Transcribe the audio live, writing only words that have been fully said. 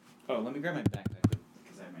Oh, let me grab my backpack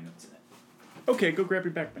because I have my notes in it. Okay, go grab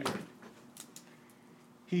your backpack.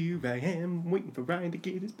 Here I am, waiting for Ryan to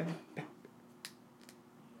get his backpack.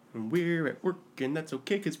 And we're at work, and that's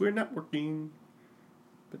okay, because we're not working.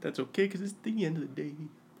 But that's okay, because it's the end of the day.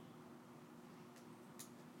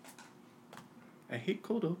 I hate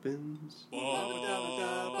cold opens.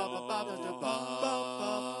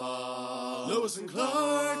 Lois and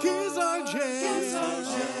Clark is our jam.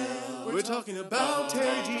 We're talking about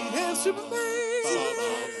Terry Dean and Superman.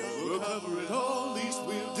 We'll cover it all, at least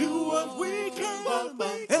we'll do what we can.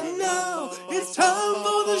 And now it's time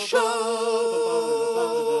for the show.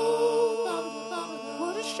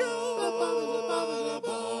 What a show.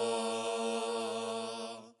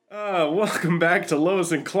 Welcome back to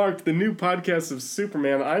Lois and Clark, the new podcast of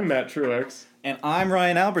Superman. I'm Matt Truex. And I'm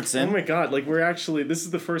Ryan Albertson. Oh my god, this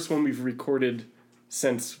is the first one we've recorded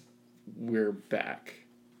since we're back.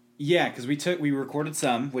 Yeah, because we recorded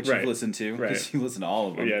some, which Right. you've listened to, because Right. you listened to all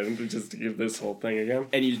of them. Yeah, just to give this whole thing again.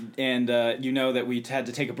 And you know that we had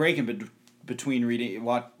to take a break in between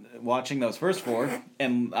watching those first four,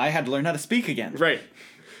 and I had to learn how to speak again. Right.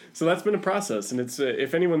 So that's been a process, and it's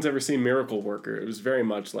if anyone's ever seen Miracle Worker, it was very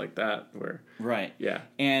much like that. Where Right. yeah.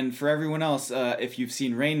 And for everyone else, if you've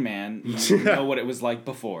seen Rain Man, you know what it was like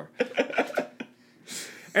before.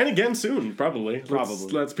 And again soon, probably.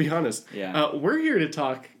 Let's be honest. Yeah. We're here to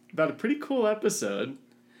talk about a pretty cool episode.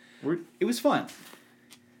 It was fun.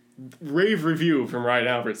 Rave review from Ryan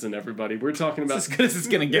Albertson, everybody. We're talking about It's as good as it's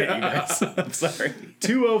gonna get, you guys. I'm sorry.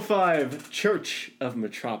 205 Church of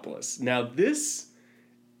Metropolis. Now this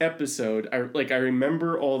episode, I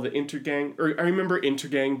remember all the I remember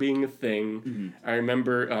Intergang being a thing. Mm-hmm. I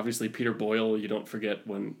remember obviously Peter Boyle, you don't forget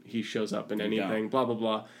when he shows up in anything, blah blah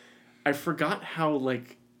blah. I forgot how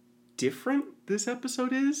different this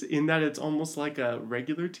episode is in that it's almost like a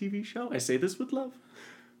regular TV show. I say this with love.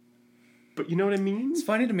 But you know what I mean? It's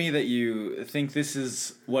funny to me that you think this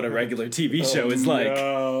is what a regular TV show is like.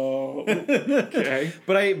 No. Okay.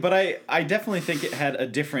 But I definitely think it had a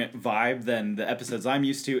different vibe than the episodes I'm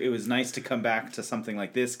used to. It was nice to come back to something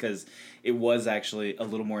like this because it was actually a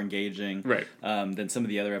little more engaging than some of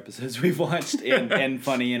the other episodes we've watched and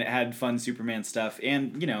funny, and it had fun Superman stuff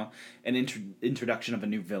and, an introduction of a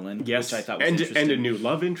new villain, which I thought was interesting. And a new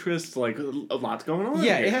love interest, a lot going on.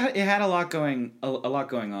 Yeah, it had a lot going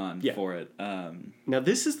on for it. Now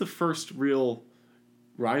this is the first real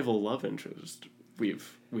rival love interest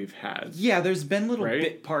we've had. Yeah, there's been little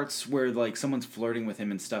bit parts where someone's flirting with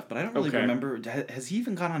him and stuff, but I don't really remember. Has he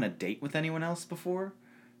even gone on a date with anyone else before?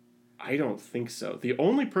 I don't think so. The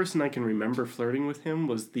only person I can remember flirting with him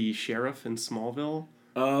was the sheriff in Smallville.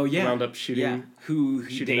 Oh yeah, wound up shooting. Yeah. Who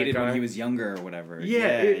he dated when he was younger or whatever.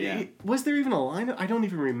 Yeah. Was there even a line? I don't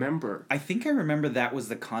even remember. I think I remember that was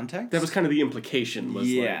the context. That was kind of the implication. Was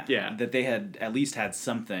that they had at least had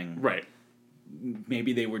something. Right.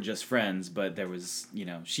 Maybe they were just friends, but there was,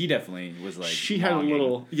 she definitely was she had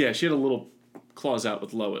longing. She had a little claws out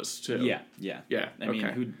with Lois too. Yeah. I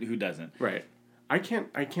mean, who doesn't? Right. I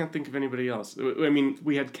can't think of anybody else. I mean,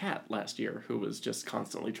 we had Kat last year who was just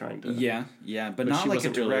constantly trying to. But not like a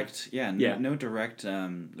direct. No direct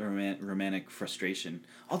romantic frustration.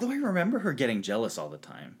 Although I remember her getting jealous all the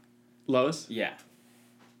time. Lois? Yeah.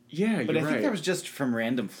 Yeah, but I think that was just from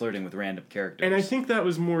random flirting with random characters. And I think that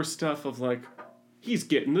was more stuff of he's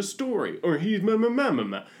getting the story, or he's ma.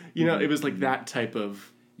 It was that type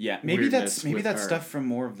of. Yeah, maybe that's stuff from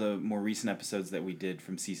more of the more recent episodes that we did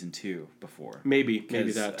from season 2 before. Maybe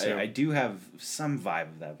that too. I do have some vibe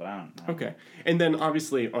of that, but I don't know. Okay, and then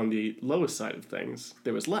obviously on the lowest side of things,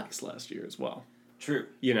 there was Lex last year as well. True.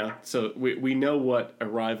 So we know what a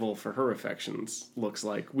rival for her affections looks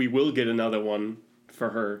like. We will get another one for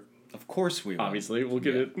her. Of course we will. Obviously, we'll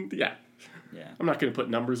get it. Yeah. Yeah. I'm not going to put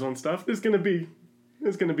numbers on stuff. There's going to be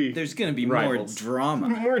rivals. More drama.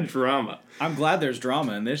 More drama. I'm glad there's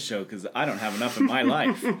drama in this show because I don't have enough in my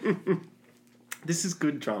life. This is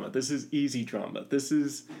good drama. This is easy drama. This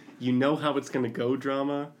is, how it's going to go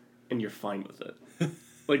drama, and you're fine with it.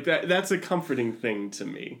 That's a comforting thing to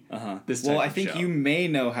me. Uh-huh. I think show. You may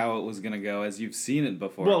know how it was going to go as you've seen it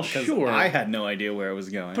before. Well, sure. I had no idea where it was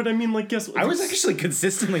going. But I mean, guess what? I was actually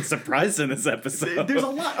consistently surprised in this episode. There's a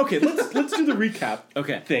lot. Okay, let's do the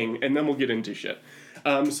recap thing, and then we'll get into shit.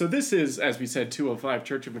 So this is, as we said, 205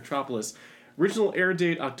 Church of Metropolis. Original air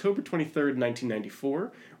date October 23rd,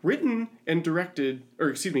 1994. Written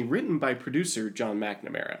by producer John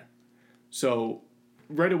McNamara. So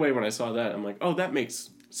right away when I saw that, I'm like, oh, that makes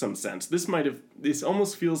some sense. This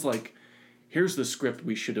almost feels like, here's the script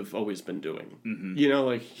we should have always been doing.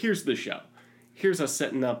 Mm-hmm. Here's the show. Here's us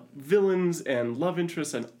setting up villains and love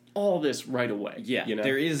interests and all this right away. Yeah, you know?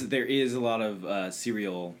 there is a lot of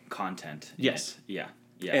serial content. Yes. Yeah,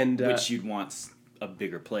 and which you'd want a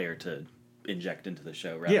bigger player to inject into the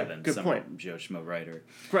show rather than good some point. Joe Schmo writer.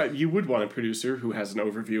 Right, you would want a producer who has an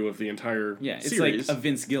overview of the entire it's series. like a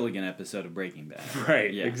Vince Gilligan episode of Breaking Bad.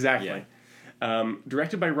 Right, exactly. Yeah.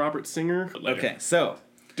 Directed by Robert Singer. Okay, so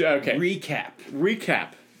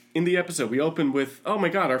Recap. In the episode, we open with, oh my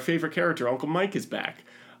god, our favorite character, Uncle Mike, is back.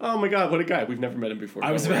 Oh my god, what a guy. We've never met him before.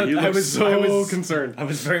 I was concerned. I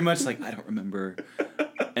was very much like, I don't remember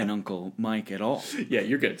an Uncle Mike at all. Yeah,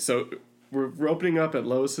 you're good. So we're opening up at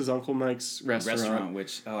Lois's Uncle Mike's restaurant.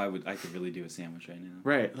 Which, I could really do a sandwich right now.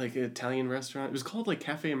 Right, like an Italian restaurant. It was called like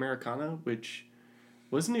Cafe Americana, which,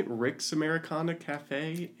 wasn't it Rick's Americana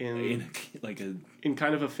Cafe in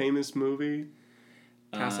kind of a famous movie?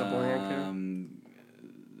 Casablanca?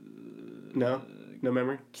 No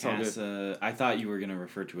memory? I thought you were going to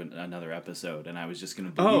refer to another episode, and I was just going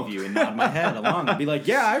to believe you and nod my head along and be like,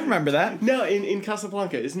 yeah, I remember that. No, in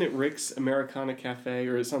Casablanca, isn't it Rick's Americana Cafe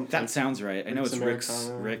or something? That sounds right. I know it's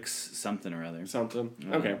Rick's something or other. Something.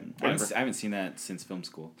 Okay, I haven't seen that since film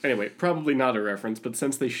school. Anyway, probably not a reference, but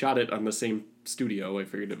since they shot it on the same studio, I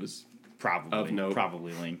figured it was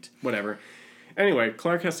probably linked. Whatever. Anyway,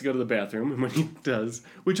 Clark has to go to the bathroom, and when he does,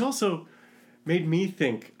 which also made me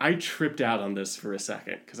think, I tripped out on this for a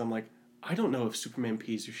second, because I'm like, I don't know if Superman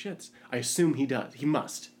pees or shits. I assume he does. He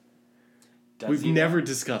must. We've never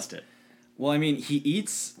discussed it. Well, I mean, he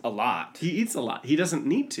eats a lot. He doesn't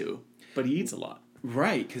need to, but he eats a lot.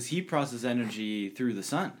 Right, because he processes energy through the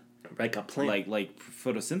sun. Like a plant. Like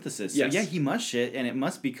photosynthesis. Yes. So yeah, he must shit, and it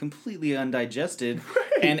must be completely undigested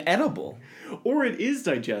and edible. Or it is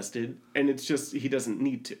digested, and it's just he doesn't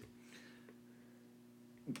need to.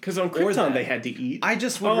 Because on Krypton they had to eat. I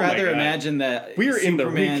just would rather imagine that we're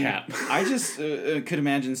Superman, in the recap. I just could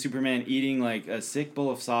imagine Superman eating like a sick bowl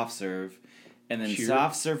of soft serve, and then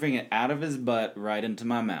soft surfing it out of his butt right into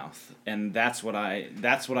my mouth, and that's what I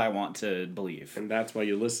want to believe. And that's why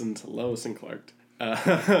you listen to Lois and Clark.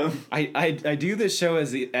 I do this show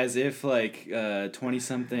as if like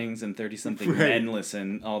 20-somethings and 30-something men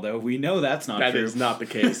listen, although we know that's not true. That is not the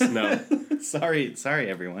case. No. Sorry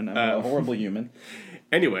everyone. I'm a horrible human.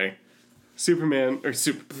 Anyway, I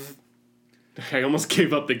almost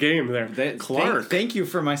gave up the game there. Clark. Thank you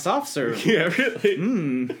for my soft serve. Yeah,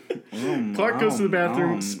 really. Clark goes to the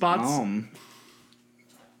bathroom, spots.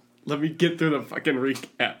 Let me get through the fucking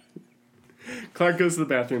recap. Clark goes to the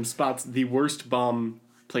bathroom, spots the worst bomb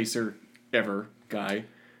placer ever guy.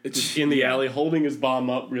 Just in the alley, holding his bomb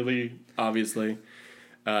up, really obviously.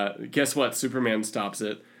 Guess what? Superman stops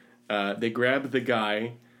it. They grab the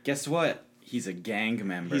guy. Guess what? He's a gang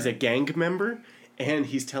member. And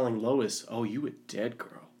he's telling Lois, "Oh, you a dead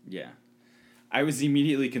girl." Yeah. I was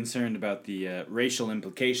immediately concerned about the racial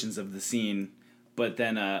implications of the scene, but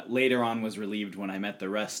then later on was relieved when I met the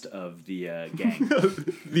rest of the gang.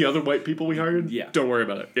 The other white people we hired? Yeah. Don't worry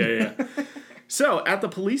about it. Yeah. So, at the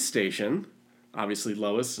police station, obviously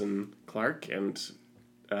Lois and Clark and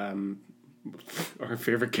our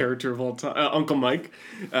favorite character of all time, Uncle Mike,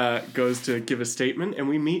 goes to give a statement, and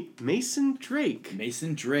we meet Mason Drake.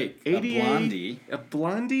 ADA, a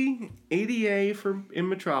blondie, ADA in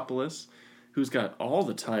Metropolis, who's got all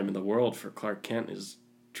the time in the world for Clark Kent, his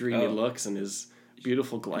dreamy looks and his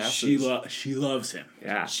beautiful glasses. She loves him.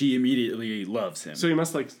 Yeah. She immediately loves him. So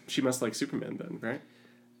she must like Superman then, right?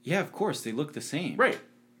 Yeah, of course. They look the same. Right.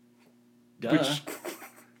 Duh.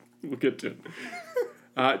 We'll get to it.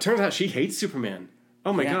 It turns out she hates Superman.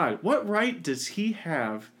 Oh my god. What right does he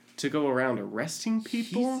have to go around arresting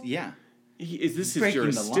people? Is this his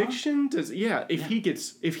jurisdiction?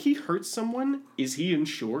 If he hurts someone, is he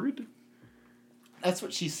insured? That's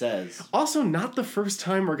what she says. Also, not the first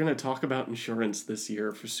time we're going to talk about insurance this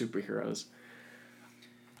year for superheroes.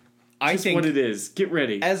 I think what it is. Get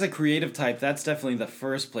ready. As a creative type, that's definitely the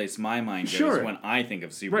first place my mind goes when I think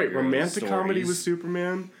of superheroes. Right, romantic comedy with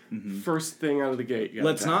Superman. Mm-hmm. First thing out of the gate.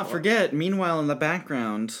 Let's not forget, meanwhile, in the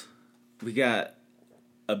background, we got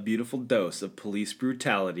a beautiful dose of police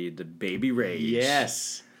brutality to baby rage.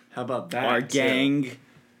 Yes. How about that? Our gang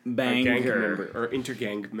banger. Our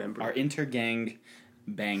intergang member. Our intergang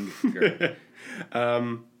banger.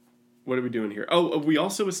 What are we doing here? Oh, we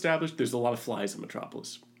also established there's a lot of flies in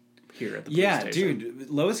Metropolis. Here at the police station. Dude,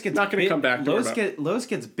 Lois gets not going to come back. Lois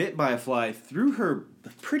gets bit by a fly through her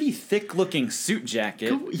pretty thick-looking suit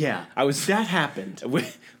jacket. Yeah, that happened.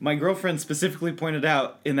 My girlfriend specifically pointed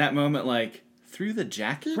out in that moment, like, through the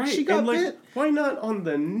jacket, she got bit. Why not on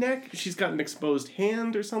the neck? She's got an exposed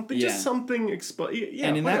hand or something. Yeah. Just something exposed. Yeah,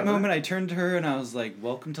 and in that moment, I turned to her and I was like,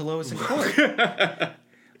 "Welcome to Lois and Clark."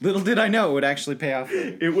 Little did I know it would actually pay off.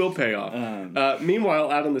 It will pay off.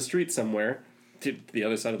 Meanwhile, out on the street somewhere, to the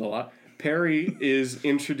other side of the lot, Perry is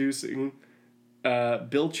introducing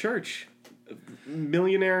Bill Church,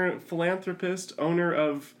 millionaire philanthropist, owner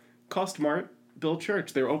of Costmart. Bill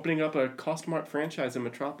Church. They're opening up a Costmart franchise in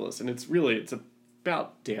Metropolis, and it's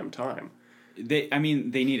about damn time. They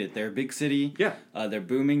need it. They're a big city. Yeah. They're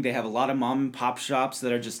booming. They have a lot of mom and pop shops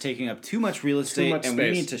that are just taking up too much real estate, and we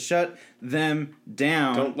need to shut them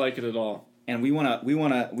down. Don't like it at all. And we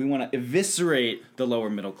wanna eviscerate the lower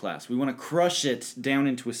middle class. We wanna crush it down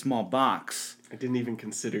into a small box. I didn't even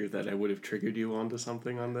consider that I would have triggered you onto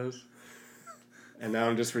something on this. And now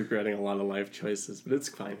I'm just regretting a lot of life choices, but it's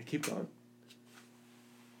fine. Keep going.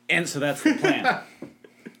 And so that's the plan.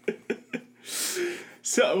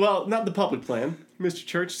 So, well, not the public plan. Mr.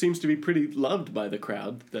 Church seems to be pretty loved by the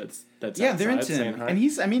crowd. That's yeah, they're into him, and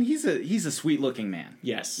he's a sweet looking man.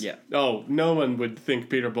 Yes. Yeah. Oh, no one would think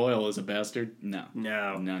Peter Boyle is a bastard. No.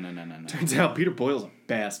 No. Turns out Peter Boyle's a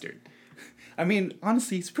bastard. I mean,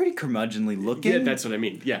 honestly, he's pretty curmudgeonly looking. Yeah, that's what I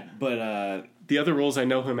mean. Yeah, but the other roles I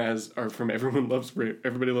know him as are from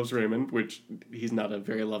Everybody Loves Raymond, which he's not a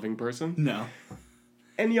very loving person. No.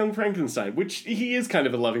 And Young Frankenstein, which he is kind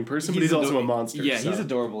of a loving person, but he's also a monster. Yeah, he's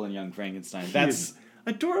adorable in Young Frankenstein.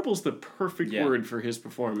 Adorable's the perfect word for his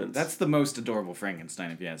performance. That's the most adorable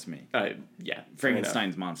Frankenstein, if you ask me. Yeah.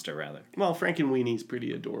 Frankenstein's monster, rather. Well, Frankenweenie's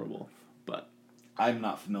pretty adorable, but I'm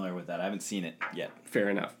not familiar with that. I haven't seen it yet. Fair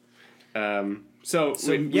enough. So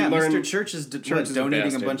Mr. Church is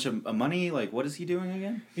donating a bunch of money. Like, what is he doing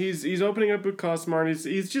again? He's opening up a Costmart.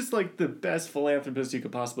 He's just like the best philanthropist you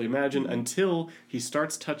could possibly imagine until he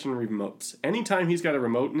starts touching remotes. Anytime he's got a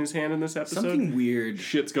remote in his hand in this episode, something weird,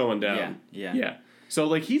 shit's going down. Yeah. So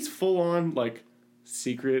like he's full on like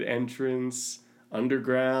secret entrance,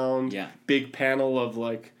 underground, big panel of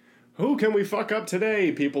like, who can we fuck up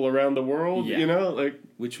today? People around the world, you know, like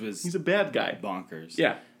he's a bad guy, bonkers.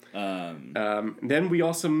 Yeah. Then we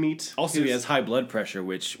also meet. Also, he has high blood pressure,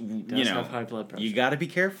 which have high blood pressure. You got to be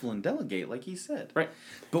careful and delegate, like he said. Right.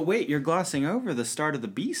 But wait, you're glossing over the start of the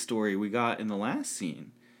B story we got in the last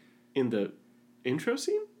scene. In the intro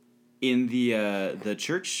scene. In the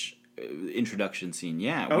church introduction scene,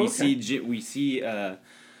 yeah, we see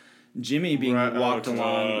Jimmy being walked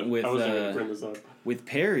along with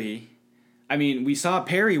Perry. I mean, we saw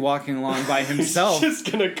Perry walking along by himself. He's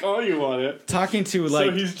just gonna call you on it. Talking to like.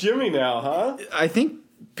 So he's Jimmy now, huh? I think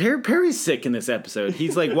Perry's sick in this episode.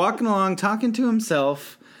 He's like walking along, talking to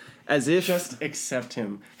himself, as if just accept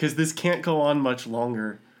him, because this can't go on much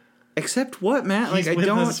longer. Accept what, Matt? He's with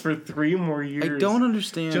us for 3 more years. I don't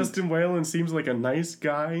understand. Justin Whalen seems like a nice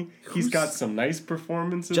guy. He's got some nice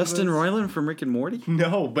performances. Justin Roiland from Rick and Morty?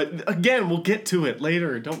 No, but again, we'll get to it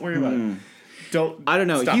later. Don't worry about it. I don't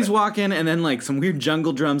know. He's walking, and then like some weird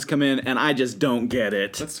jungle drums come in, and I just don't get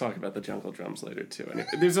it. Let's talk about the jungle drums later too. Anyway,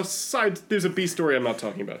 there's a B story I'm not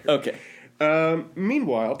talking about here. Okay.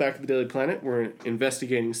 Meanwhile, back at the Daily Planet, we're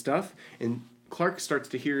investigating stuff, and Clark starts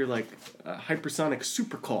to hear like a hypersonic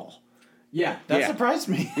super call. Yeah, that surprised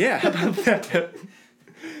me. Yeah, how about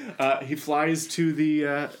that? He flies to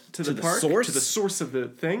the park, source? to the source of the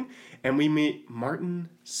thing, and we meet Martin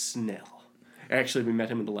Snell. Actually, we met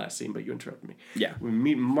him in the last scene, but you interrupted me. Yeah. We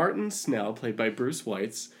meet Martin Snell, played by Bruce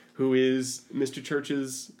Weitz, who is Mr.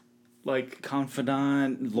 Church's, like...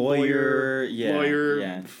 confidant, lawyer,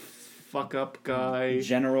 fuck-up guy.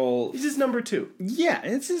 General. He's his number 2. Yeah,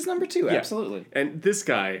 it's his number 2, absolutely. And this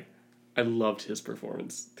guy, I loved his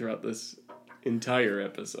performance throughout this entire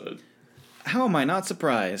episode. How am I not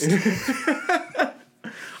surprised?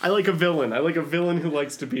 I like a villain. I like a villain who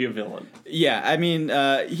likes to be a villain. Yeah, I mean,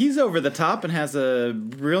 he's over the top and has a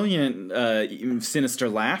brilliant, sinister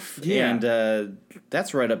laugh. Yeah. And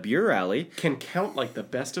that's right up your alley. Can count like the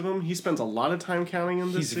best of them. He spends a lot of time counting in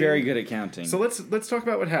this He's very good at counting. So let's talk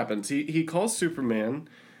about what happens. He calls Superman.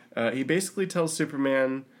 He basically tells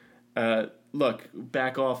Superman, look,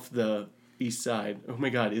 back off the east side. Oh my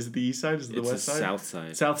god, is it the east side? Is it the west side? South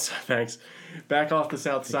side. South side, thanks. Back off the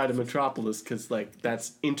south side of Metropolis, because like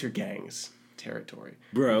that's Intergang's territory.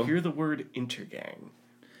 Bro. You hear the word Intergang.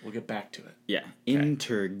 We'll get back to it. Yeah. Okay.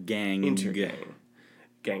 Intergang.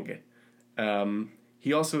 Gang.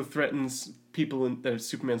 He also threatens people that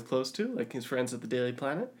Superman's close to, like his friends at the Daily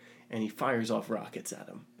Planet, and he fires off rockets at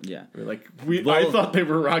them. Yeah. We're like, I thought they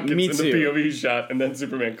were rockets in the POV shot, and then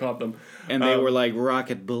Superman caught them. And they were like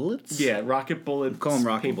rocket bullets? Yeah, rocket bullets. Call them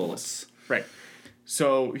rocket bullets. Right.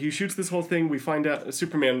 So he shoots this whole thing. We find out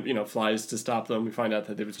Superman, flies to stop them. We find out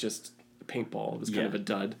that it was just a paintball. It was kind of a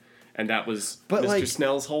dud. And that was Mr.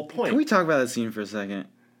 Snell's whole point. Can we talk about that scene for a second?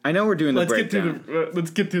 I know we're doing the breakdown.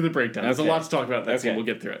 Let's get through the breakdown. There's a lot to talk about that scene. We'll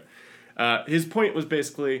get through it. His point was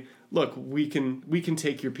basically, look, we can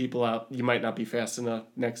take your people out. You might not be fast enough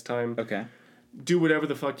next time. Okay. Do whatever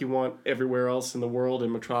the fuck you want everywhere else in the world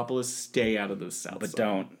in Metropolis. Stay out of the South Side. But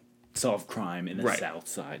don't solve crime in the South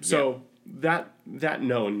Side. So that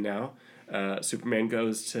known now, Superman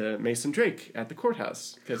goes to Mason Drake at the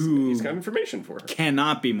courthouse because he's got information for her.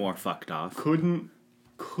 Cannot be more fucked off.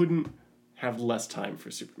 Couldn't have less time for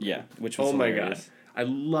Superman. Yeah, which was hilarious. My god,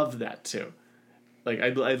 I love that too. Like I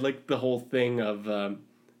like the whole thing of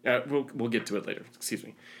we'll get to it later. Excuse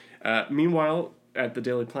me. Meanwhile, at the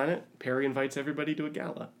Daily Planet, Perry invites everybody to a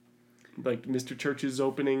gala, like Mr. Church's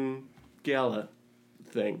opening gala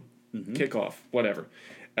thing, kickoff, whatever.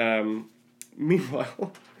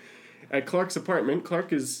 Meanwhile, at Clark's apartment,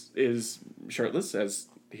 Clark is shirtless as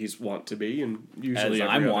he's wont to be, and usually as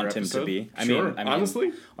I want him to be. I mean,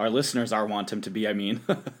 honestly, our listeners are want him to be. I mean,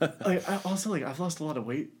 I've lost a lot of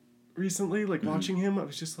weight recently. Like watching him, I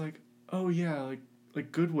was just like, oh yeah,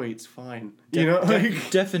 like good weight's fine. You know, like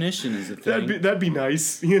definition is a thing. That'd be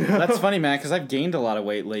nice. You know, that's funny, man, because I've gained a lot of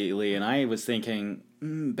weight lately, and I was thinking,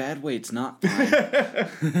 bad weight's not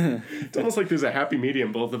fine. It's almost like there's a happy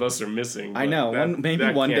medium both of us are missing. I know. Maybe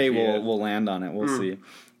one day we'll land on it. We'll see.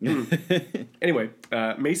 Anyway,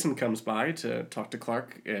 Mason comes by to talk to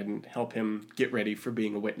Clark and help him get ready for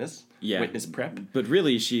being a witness. Yeah. Witness prep. But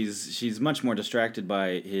really, she's much more distracted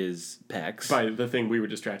by his pecs. By the thing we were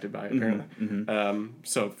distracted by, apparently.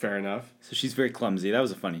 So, fair enough. So she's very clumsy. That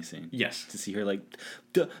was a funny scene. Yes. To see her like,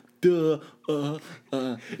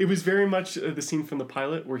 It was very much the scene from the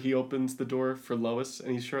pilot where he opens the door for Lois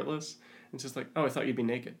and he's shirtless. And it's just like, oh, I thought you'd be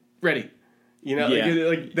naked. Ready. You know,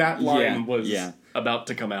 like that line was about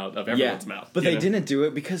to come out of everyone's mouth. But they didn't do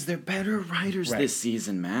it because they're better writers this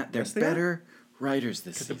season, Matt. They're better writers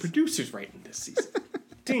this season. The producer's writing this season.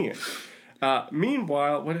 Dang it.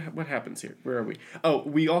 Meanwhile, what happens here? Where are we? Oh,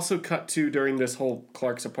 we also cut to during this whole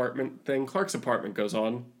Clark's apartment thing. Clark's apartment goes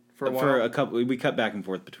on for a while. For a couple, we cut back and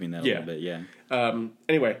forth between that a little bit. Yeah.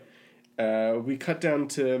 Anyway, we cut down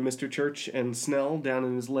to Mr. Church and Snell down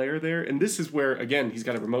in his lair there, and this is where again he's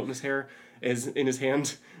got a remote in his hair. Is in his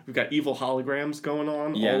hand. We've got evil holograms going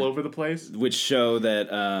on all over the place, which show that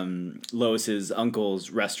Lois's uncle's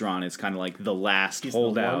restaurant is kind of like the last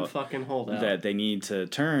holdout, the one fucking holdout that they need to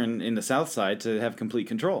turn in the South Side to have complete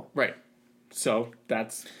control. Right. So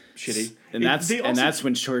that's shitty, and that's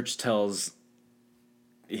when Church tells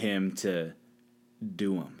him to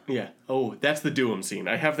do him. Yeah. Oh, that's the do him scene.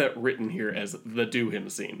 I have that written here as the do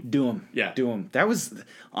him scene. Do him. Yeah. Do him. That was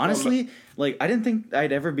honestly like I didn't think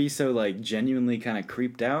I'd ever be so like genuinely kind of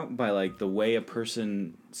creeped out by like the way a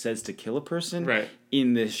person says to kill a person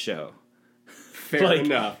in this show. Fair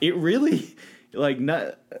enough. It really like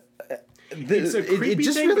not. It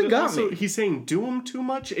just thing, really got me. He's saying do him too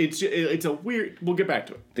much. It's a weird. We'll get back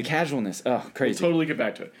to it. The casualness. Oh, crazy. We'll totally get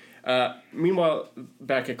back to it. Meanwhile,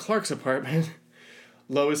 back at Clark's apartment.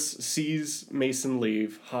 Lois sees Mason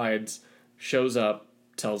leave, hides, shows up,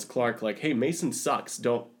 tells Clark, like, hey, Mason sucks.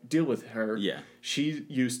 Don't deal with her. Yeah. She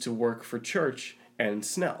used to work for Church and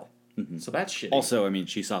Snell. Mm-hmm. So that's shitty. Also, I mean,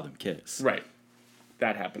 she saw them kiss. Right.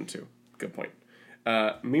 That happened too. Good point.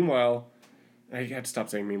 Meanwhile, I had to stop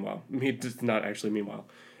saying meanwhile. It's not actually meanwhile.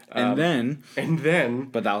 And then...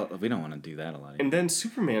 But we don't want to do that a lot. And then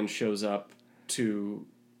Superman shows up to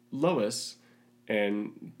Lois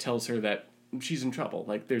and tells her that she's in trouble.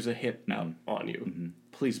 Like, there's a hit out on you. Mm-hmm.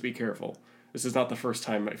 Please be careful. This is not the first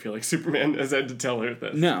time I feel like Superman has had to tell her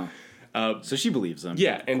this. No. So she believes him.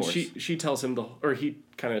 Yeah, and she tells him he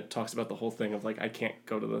kind of talks about the whole thing of like, I can't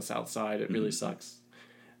go to the South Side. It really sucks.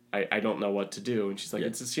 I don't know what to do. And she's like,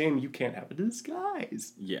 it's a shame you can't have a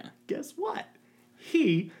disguise. Yeah. Guess what?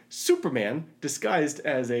 Superman, disguised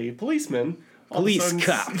as a policeman, police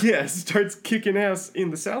cop. Yeah, starts kicking ass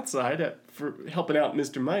in the South Side for helping out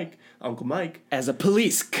Mr. Mike, Uncle Mike. As a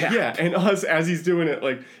police cop. Yeah, and as he's doing it,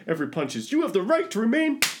 like, every punch is, you have the right to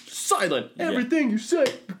remain silent. Everything you say,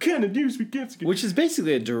 you cannot use against you. Which is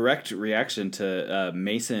basically a direct reaction to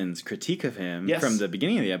Mason's critique of him from the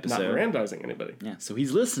beginning of the episode. Not Mirandizing anybody. Yeah, so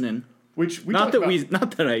he's listening. Which we not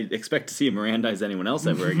that I expect to see him Mirandize anyone else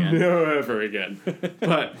ever again. No, ever again.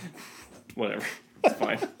 But whatever. It's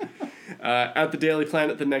fine. At the Daily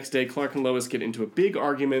Planet the next day, Clark and Lois get into a big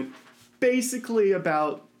argument, basically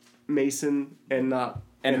about Mason and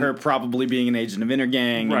her probably being an agent of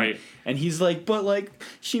Intergang. Right. And he's like, but like,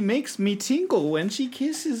 she makes me tingle when she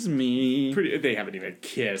kisses me. They haven't even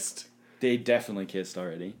kissed. They definitely kissed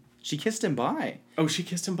already. She kissed him bye. Oh, she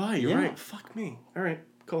kissed him bye. You're right. Fuck me. All right.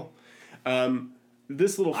 Cool.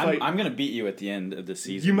 This little fight. I'm going to beat you at the end of the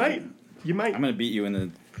season. You might. I'm going to beat you in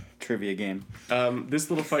the trivia game. This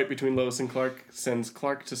little fight between Lois and Clark sends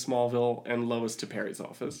Clark to Smallville and Lois to Perry's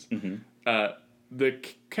office. Mm-hmm. The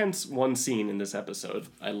Kent's one scene in this episode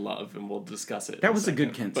I love, and we'll discuss it. That was a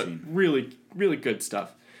good Kent scene. Really, really good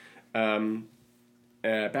stuff. Back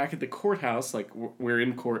at the courthouse, like we're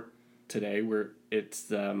in court today, where it's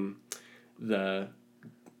the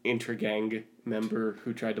inter-gang member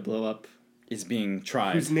who tried to blow up is being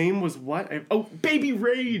tried. Whose name was what? Baby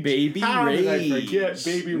Rage! How did I forget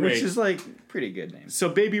Baby Rage? Which is like pretty good name. So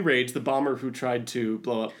Baby Rage, the bomber who tried to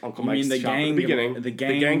blow up Uncle Mike's shop in the beginning, the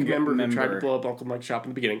gang member who tried to blow up Uncle Mike's shop in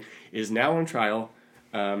the beginning, is now on trial.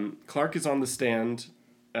 Clark is on the stand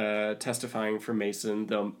testifying for Mason,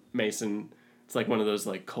 though Mason, it's like one of those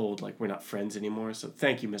like cold, like we're not friends anymore, so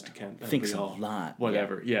thank you, Mr. Kent. Thanks a lot.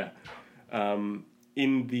 Whatever, yeah.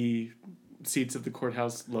 In the seats of the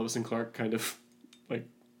courthouse, Lois and Clark kind of like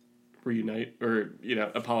reunite or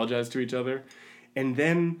apologize to each other, and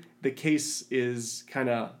then the case is kind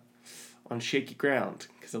of on shaky ground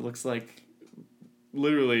because it looks like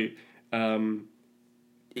literally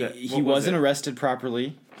he wasn't arrested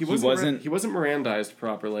properly. He wasn't Mirandized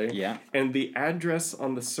properly. Yeah, and the address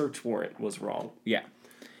on the search warrant was wrong. Yeah,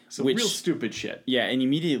 so real stupid shit. Yeah, and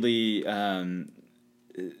immediately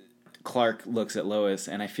Clark looks at Lois,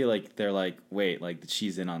 and I feel like they're like, wait, like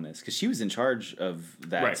she's in on this because she was in charge of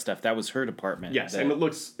that stuff. That was her department. Yes, and it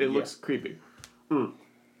looks creepy.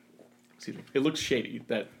 Excuse me. It looks shady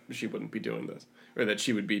that she wouldn't be doing this, or that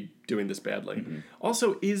she would be doing this badly. Mm-hmm.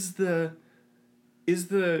 Also, is the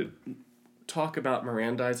talk about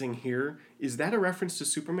Mirandizing here, is that a reference to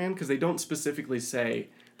Superman? Because they don't specifically say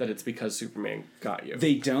that it's because Superman got you.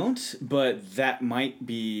 They don't, but that might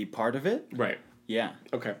be part of it. Right. Yeah.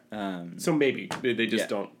 Okay. So maybe they just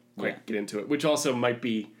don't quite get into it, which also might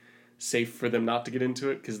be safe for them not to get into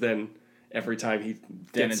it, because then every time he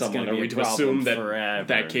gets someone, are we to assume that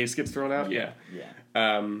that case gets thrown out? Yeah.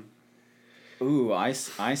 Ooh, I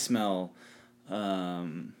smell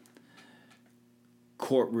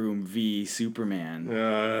Courtroom v Superman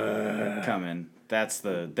coming. That's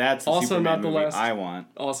the also Superman not the movie last I want.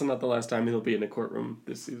 Also not the last time he'll be in a courtroom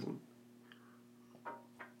this season.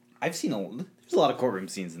 I've seen there's a lot of courtroom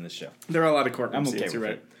scenes in this show. There are a lot of courtroom scenes, you're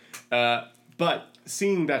right. But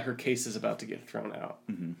seeing that her case is about to get thrown out,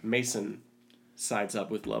 Mason sides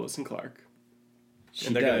up with Lois and Clark.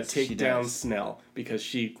 And they're going to take down Snell because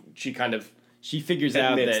she kind of figures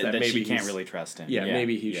out that maybe she can't really trust him. Yeah,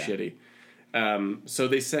 maybe he's shitty. So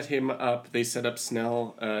they set him up. They set up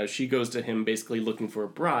Snell. She goes to him basically looking for a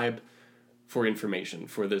bribe for information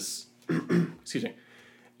for this, excuse me,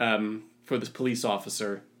 for this police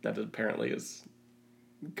officer that apparently is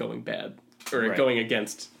going bad or going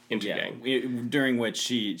against Intergang. Yeah. During which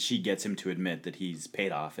she gets him to admit that he's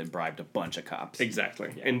paid off and bribed a bunch of cops.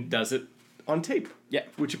 Exactly. Yeah. And does it on tape. Yeah.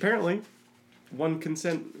 Which apparently one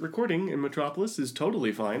consent recording in Metropolis is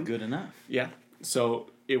totally fine. Good enough. Yeah. So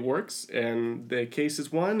it works, and the case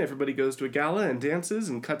is won. Everybody goes to a gala and dances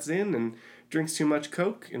and cuts in and drinks too much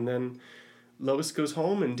Coke, and then Lois goes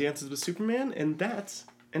home and dances with Superman, and that's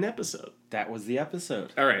an episode. That was the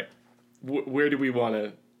episode. All right. Where do we want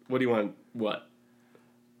to... What do you want... What?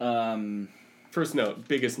 First note.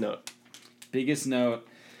 Biggest note. Biggest note.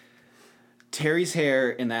 Terry's hair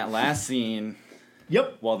in that last scene...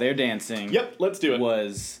 Yep. While they're dancing... Yep, let's do it.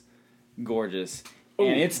 ...was gorgeous. Oh,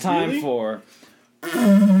 and it's time for... Look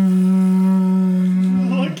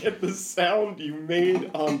at the sound you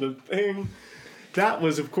made on the thing. That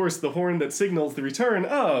was, of course, the horn that signals the return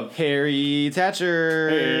of... Harry Thatcher.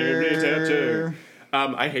 Harry Thatcher.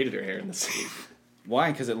 I hated her hair in this scene.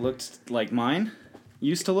 Why? Because it looked like mine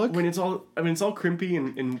used to look? When it's all crimpy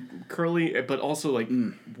and curly, but also, like,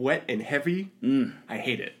 wet and heavy. I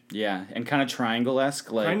hate it. Yeah, and kind of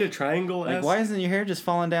triangle-esque. Like, kind of triangle-esque. Like, why isn't your hair just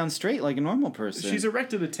falling down straight like a normal person? She's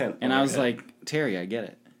erected a tent. And I was like, Terry, I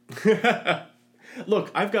get it.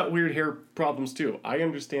 Look, I've got weird hair problems, too. I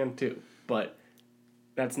understand, too. But...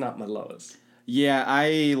 that's not my Lois. Yeah,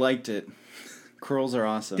 I liked it. Curls are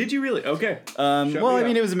awesome. Did you really? Okay. Well, I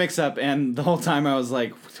mean, it was a mix-up, and the whole time I was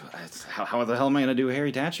like, how the hell am I going to do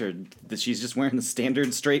Harry Thatcher? That she's just wearing the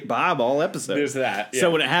standard straight bob all episode. There's that, yeah.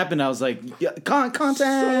 So when it happened, I was like, content!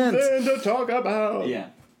 Something to talk about! Yeah.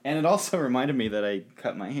 And it also reminded me that I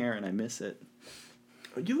cut my hair, and I miss it.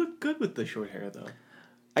 You look good with the short hair, though.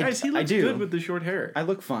 Guys, he looks good with the short hair. I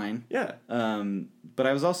look fine. Yeah. But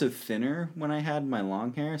I was also thinner when I had my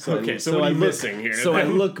long hair. So okay, so what are you missing here? So I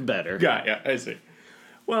look better. Yeah, I see.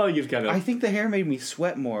 Well, you've got to... I think the hair made me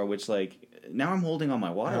sweat more, which, like, now I'm holding on my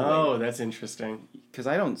water weight. Oh, that's interesting. Because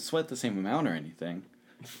I don't sweat the same amount or anything.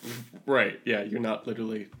 Right, yeah, you're not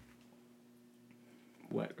literally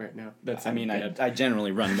wet right now. That's I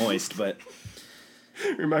generally run moist, but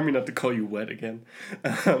remind me not to call you wet again.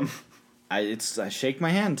 I shake my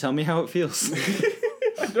hand. Tell me how it feels.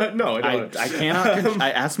 No, I don't. I cannot.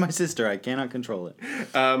 I asked my sister. I cannot control it.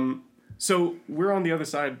 So we're on the other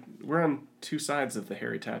side. We're on two sides of the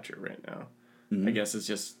Harry Thatcher right now. Mm-hmm. I guess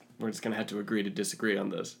we're just gonna have to agree to disagree on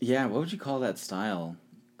this. Yeah, what would you call that style?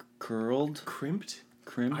 Curled? Crimped?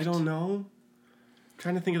 Crimped? I don't know. I'm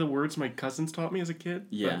trying to think of the words my cousins taught me as a kid.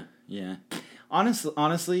 Yeah, yeah.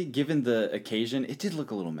 Honestly, given the occasion, it did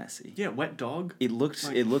look a little messy. Yeah, wet dog. It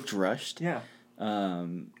looked rushed. Yeah.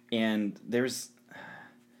 And there's,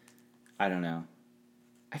 I don't know.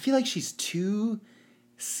 I feel like she's too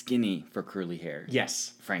skinny for curly hair.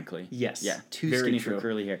 Yes. Frankly. Yes. Yeah, too skinny for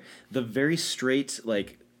curly hair. The very straight,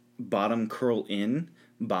 like, bottom curl in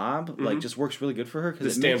bob, like, just works really good for her.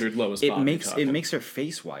 The standard lowest bob. It makes her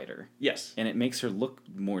face wider. Yes. And it makes her look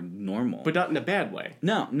more normal. But not in a bad way.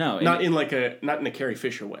 No. Not in a Carrie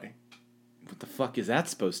Fisher way. What the fuck is that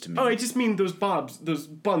supposed to mean? Oh, I just mean those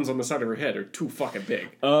buns on the side of her head are too fucking big.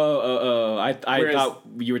 I thought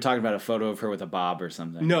you were talking about a photo of her with a bob or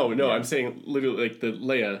something. No, yeah. I'm saying literally like the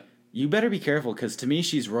Leia. You better be careful, because to me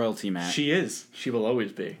she's royalty, Matt. She is. She will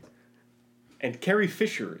always be. And Carrie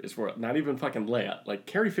Fisher is royal. Not even fucking Leia. Like,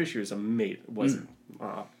 Carrie Fisher is amazing.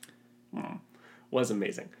 Was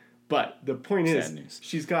amazing. But the point is,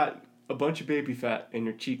 she's got a bunch of baby fat in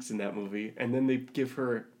her cheeks in that movie, and then they give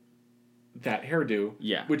her that hairdo,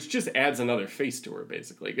 which just adds another face to her,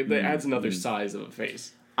 basically. It adds another size of a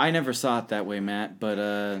face. I never saw it that way, Matt, but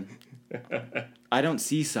I don't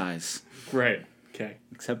see size. Right. Okay.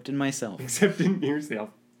 Except in myself. Except in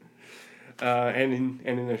yourself. And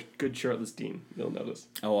in a good shirtless Dean, you'll notice.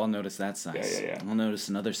 Oh, I'll notice that size. Yeah. I'll notice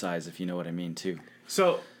another size, if you know what I mean, too.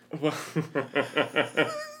 So, well...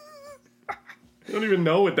 I don't even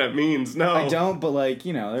know what that means. No, I don't. But like,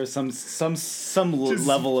 you know, there's some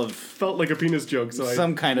level of felt like a penis joke. So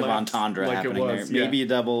some kind of entendre like happening there. Yeah. Maybe a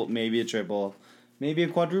double, maybe a triple, maybe a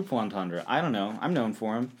quadruple entendre. I don't know. I'm known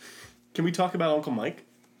for him. Can we talk about Uncle Mike?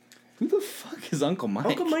 Who the fuck is Uncle Mike?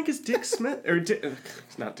 Uncle Mike is Dick Smith, or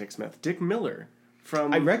not Dick Smith, Dick Miller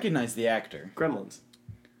from. I recognize the actor. Gremlins.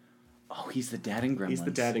 Oh, he's the dad in Gremlins. He's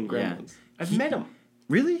the dad in Gremlins. Yeah. I've met him.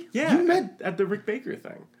 Really? Yeah. You met at the Rick Baker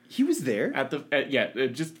thing. He was there?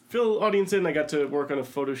 Just fill audience in. I got to work on a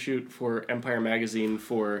photo shoot for Empire Magazine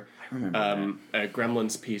for a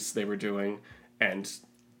Gremlins piece they were doing, and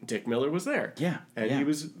Dick Miller was there. Yeah. And he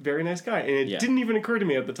was a very nice guy. And it didn't even occur to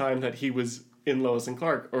me at the time that he was in Lois and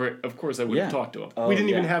Clark, or of course I would have talked to him. We didn't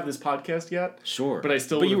even have this podcast yet. Sure. But I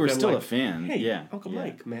still But you were still a fan. Hey, Uncle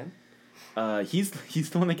Mike, man. He's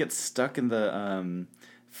the one that gets stuck in the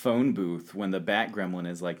phone booth when the Bat Gremlin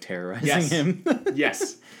is like terrorizing him.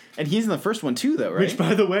 Yes. And he's in the first one too, though, right? Which,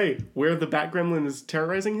 by the way, where the Bat Gremlin is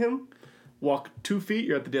terrorizing him, walk 2 feet,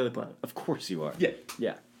 you're at the Daily Planet. Of course you are.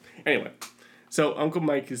 Yeah. Anyway, so Uncle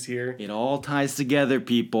Mike is here. It all ties together,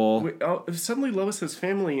 people. Suddenly Lois has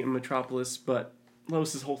family in Metropolis, but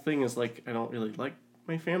Lois's whole thing is like, I don't really like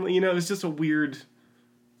my family. You know, it's just a weird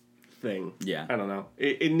thing. Yeah. I don't know.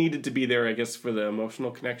 It needed to be there, I guess, for the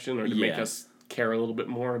emotional connection or to make us care a little bit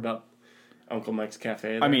more about Uncle Mike's Cafe.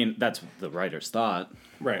 There. I mean, that's what the writers thought.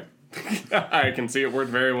 Right. I can see it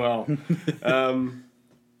worked very well. Can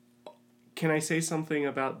I say something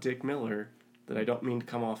about Dick Miller that I don't mean to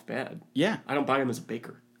come off bad? Yeah. I don't buy him as a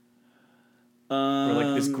baker. Or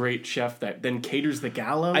like this great chef that then caters the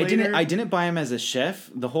gala later. I didn't buy him as a chef.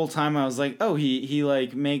 The whole time I was like, oh, he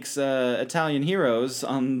like makes Italian heroes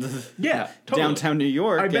on the totally. downtown New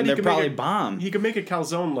York, and they're probably bomb. He could make a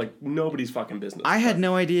calzone like nobody's fucking business. I had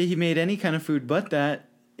no idea he made any kind of food but that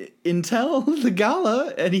until the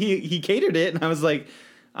gala, and he catered it, and I was like,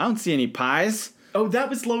 I don't see any pies. Oh, that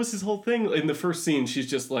was Lois's whole thing. In the first scene, she's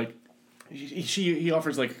just like, he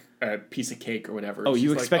offers like a piece of cake or whatever. Oh,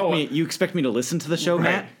 you expect me? You expect me to listen to the show, right.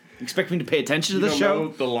 Matt? You expect me to pay attention to the show?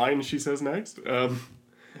 Know the line she says next.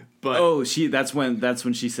 But that's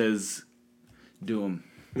when she says, "Do 'em."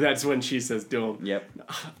 That's when she says, "Do 'em." Yep.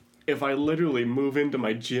 If I literally move into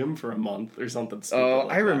my gym for a month or something stupid. Oh,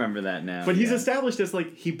 I remember that now. But he's established as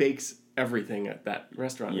like he bakes everything at that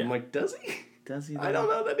restaurant. Yeah. I'm like, does he? Does he? I don't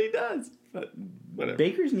know that he does. But whatever.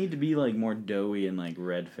 Bakers need to be like more doughy and like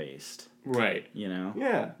red faced. Right. You know?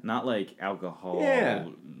 Yeah. Not like alcohol. Yeah.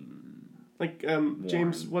 Like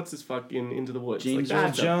James, what's his fucking Into the Woods? James like,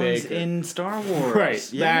 Earl Jones in Star Wars.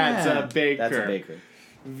 Right. Yeah. That's a baker. That's a baker.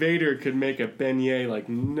 Vader could make a beignet like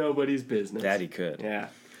nobody's business. Daddy could. Yeah.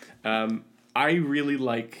 I really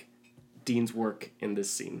like Dean's work in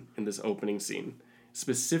this scene, in this opening scene.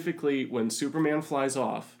 Specifically when Superman flies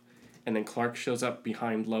off and then Clark shows up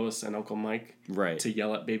behind Lois and Uncle Mike to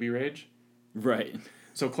yell at Baby Rage. Right.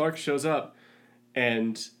 So Clark shows up,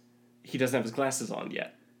 and he doesn't have his glasses on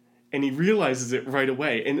yet. And he realizes it right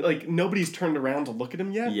away. And, like, nobody's turned around to look at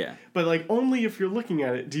him yet. Yeah. But, like, only if you're looking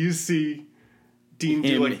at it do you see Dean him,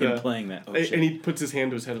 do, like, him playing that. Oh, and he puts his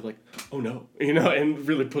hand to his head of, like, oh, no. You know, and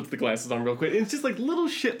really puts the glasses on real quick. And it's just, like, little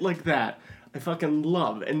shit like that I fucking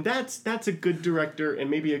love. And that's a good director and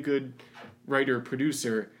maybe a good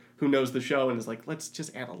writer-producer who knows the show and is like, let's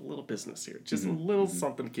just add a little business here. Just a little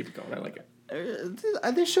something to keep it going. I like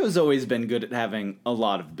it. This show's always been good at having a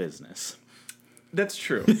lot of business. That's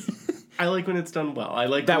true. I like when it's done well. I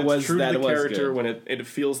like that when it's true to the character, good. when it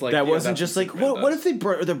feels like... That wasn't just like, what if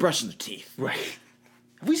they're brushing their teeth? Right.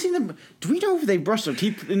 Have we seen them? Do we know if they brushed their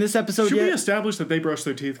teeth in this episode Should yet? we establish that they brush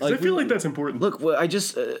their teeth? Because I feel like that's important. Look, well, I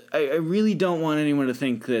really don't want anyone to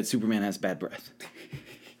think that Superman has bad breath.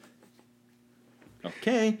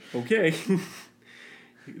 Okay.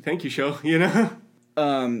 Thank you, show, you know?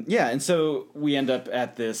 Yeah, and so we end up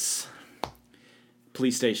at this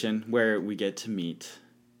police station where we get to meet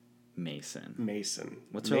Mason.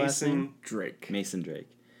 What's her last name? Drake. Mason Drake.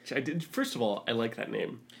 First of all, I like that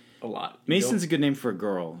name a lot. Mason's a good name for a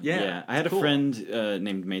girl. Yeah. I had a friend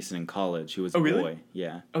named Mason in college who was a boy.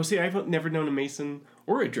 Yeah. Oh, see, I've never known a Mason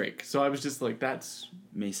or a Drake, so I was just like, that's...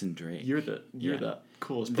 Mason Drake. You're the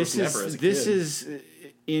coolest person ever as a kid. This is,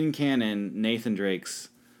 in canon, Nathan Drake's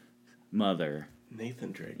mother.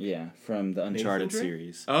 Nathan Drake. Yeah, from the Uncharted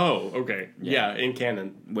series. Oh, okay. Yeah, in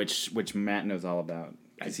canon. Which Matt knows all about,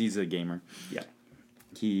 because he's a gamer. Yeah.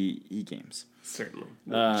 He games. Certainly.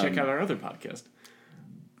 Check out our other podcast.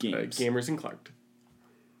 Games. Gamers and Clark.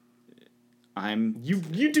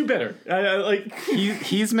 You do better.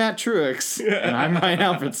 He's Matt Truex, and I'm Ryan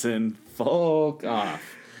Alfredson. Fuck off.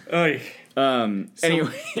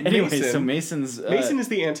 Anyway, so Mason's Mason is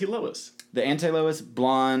the anti-Lois. The anti-Lois,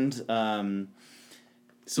 blonde,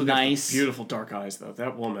 so nice, beautiful dark eyes though.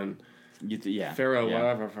 That woman, Farrah,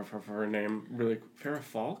 whatever for her name, really Farrah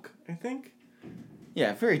Falk, I think.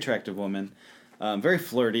 Yeah, very attractive woman, very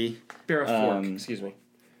flirty. Farrah Falk, excuse me.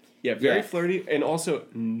 Yeah, very flirty, and also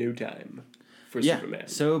no time for Superman.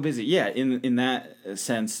 So busy. Yeah, in that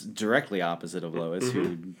sense, directly opposite of Lois,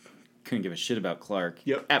 who couldn't give a shit about Clark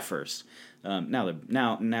at first.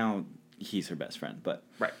 Now he's her best friend, but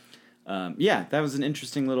right. That was an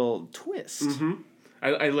interesting little twist. Mm-hmm.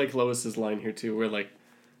 I like Lois's line here too, where like,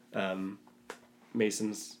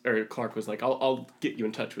 Clark was like, "I'll get you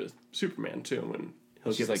in touch with Superman too," when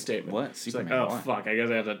he'll give a statement. What? She's like, "Oh fuck, I guess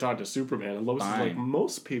I have to talk to Superman." And Lois is like,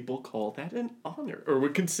 "Most people call that an honor, or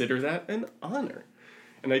would consider that an honor,"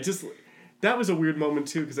 and that was a weird moment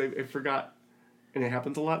too because I forgot, and it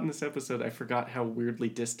happens a lot in this episode. I forgot how weirdly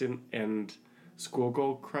distant and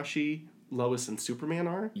Squirrel crushy Lois and Superman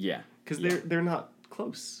are. Yeah. Because they're not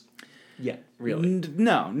close yet, really.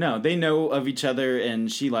 No. They know of each other,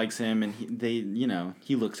 and she likes him, and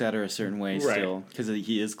he looks at her a certain way still, because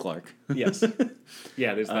he is Clark. Yes.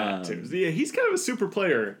 Yeah, there's that, too. Yeah, he's kind of a super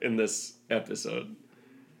player in this episode.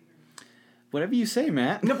 Whatever you say,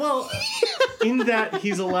 Matt. No, well, in that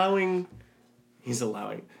he's allowing...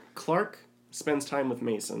 Clark spends time with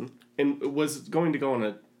Mason, and was going to go on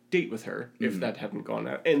a date with her if that hadn't gone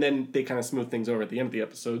out, and then they kind of smooth things over at the end of the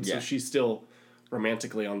episode, so she's still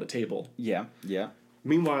romantically on the table. Yeah.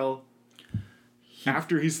 Meanwhile,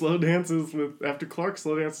 after Clark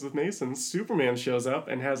slow dances with Mason, Superman shows up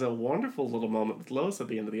and has a wonderful little moment with Lois at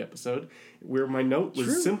the end of the episode, where my note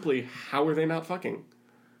was simply, how are they not fucking?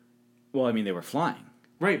 Well, I mean, they were flying.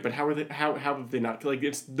 Right, but how have they not? Like,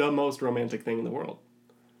 it's the most romantic thing in the world.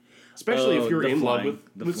 Especially if you're in love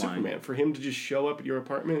with Superman. For him to just show up at your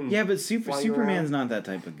apartment and but Superman's not that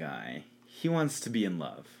type of guy. He wants to be in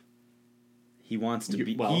love. He wants to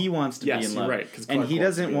be in love. Right, and he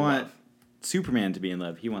doesn't want Superman to be in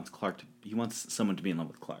love. He wants he wants someone to be in love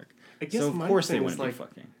with Clark. I guess so of course they wouldn't be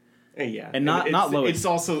fucking. Yeah. And not Lois. It's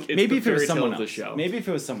also maybe if it was someone else. The show. Maybe if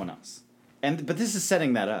it was someone else. But this is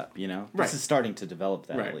setting that up, you know? This is starting to develop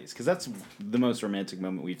that at least. Because that's the most romantic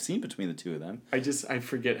moment we've seen between the two of them. I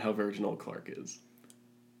forget how virginal Clark is.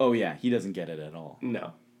 Oh, yeah. He doesn't get it at all.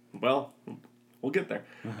 No. Well, we'll get there.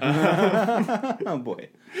 Oh, boy.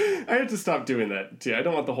 I have to stop doing that, too. I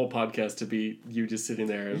don't want the whole podcast to be you just sitting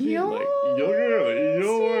there and being like, you'll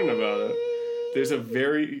learn about it. There's a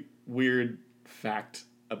very weird fact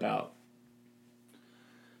about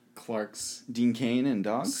Clark's Dean Cain and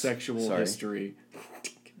dogs? Sexual history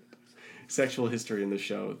in the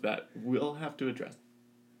show that we'll have to address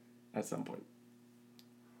at some point.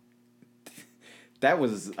 that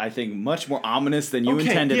was, I think, much more ominous than you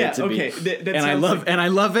intended it to be. And I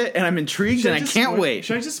love it, and I'm intrigued, and I can't wait.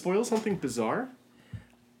 Should I just spoil something bizarre?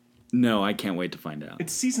 No, I can't wait to find out.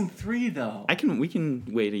 It's season 3, though. We can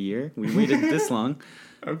wait a year. We waited this long.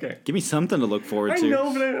 Okay. Give me something to look forward to. I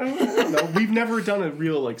know, but I don't know. We've never done a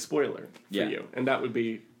real spoiler for you, and that would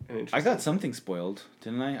be an interesting. I got something spoiled,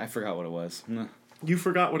 didn't I? I forgot what it was. You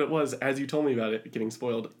forgot what it was as you told me about it getting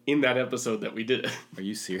spoiled in that episode that we did it. Are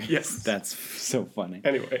you serious? Yes. That's so funny.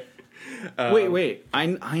 Anyway. Wait.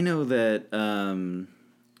 I know that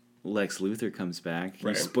Lex Luthor comes back.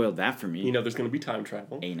 Right. You spoiled that for me. You know there's going to be time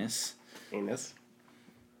travel. Anus.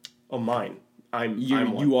 Oh, mine. I'm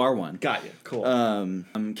one. You are one. Got you. Cool.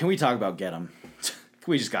 Can we talk about Get 'em?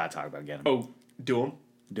 We just gotta talk about Get 'em. Oh, do 'em?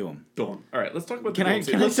 Do 'em. Do 'em. All right, let's talk about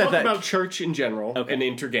Let's talk about church in general and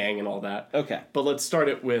intergang and all that. Okay. But let's start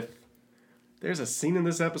it with, there's a scene in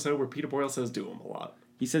this episode where Peter Boyle says do 'em a lot.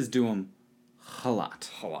 He says do 'em a lot.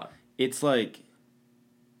 It's like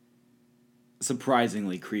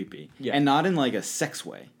surprisingly creepy. Yeah. And not in like a sex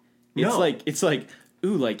way. It's like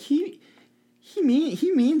ooh, like he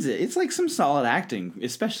means it. It's like some solid acting,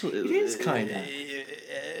 especially. It is kind of.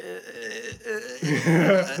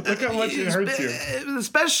 Look how much it hurts you.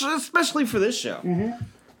 Especially for this show. Mm-hmm.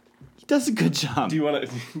 He does a good job. Do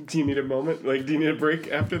you need a moment? Like, do you need a break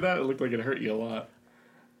after that? It looked like it hurt you a lot.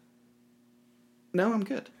 No, I'm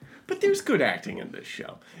good. But there's good acting in this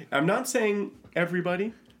show. I'm not saying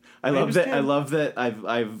everybody. I love that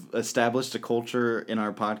I've established a culture in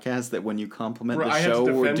our podcast that when you compliment the show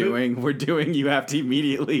we're doing, you have to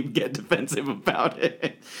immediately get defensive about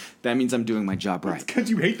it. That means I'm doing my job right.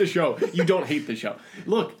 Because you hate the show. You don't hate the show.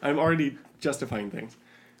 Look, I'm already justifying things.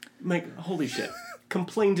 Like, holy shit.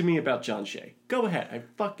 Complain to me about John Shea. Go ahead. I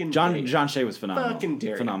fucking John Shea was phenomenal. Fucking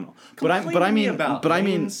dare you. Phenomenal. But I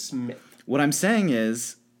mean Smith. What I'm saying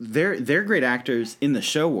is they're great actors in the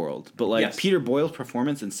show world, but like Peter Boyle's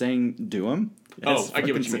performance and saying do 'em. I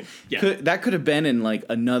get what you mean. Yeah. That could have been in like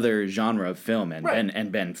another genre of film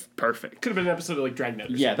and been perfect. Could have been an episode of like Dragnet.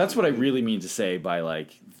 Yeah, that's what I really mean to say by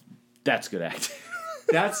like that's good acting.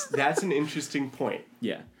 That's an interesting point.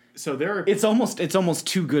 Yeah. So it's almost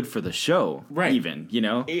too good for the show, right? Even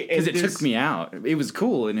because it took me out. It was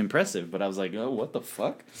cool and impressive, but I was like, oh, what the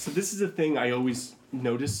fuck? So this is a thing I always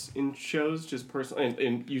notice in shows, just personally,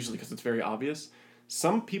 and usually because it's very obvious.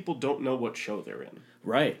 Some people don't know what show they're in.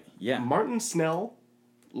 Right. Yeah. Martin Snell,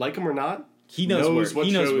 like him or not, he knows what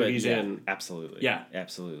show he's in. Absolutely. Yeah.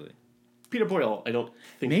 Absolutely. Peter Boyle, I don't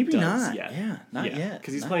think maybe does not. Yet. Yeah. Not yet.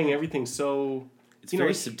 Because he's playing everything so. It's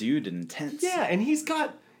very subdued and intense. Yeah, and he's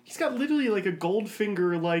got literally like a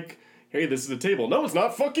Goldfinger like, hey, this is the table. No, it's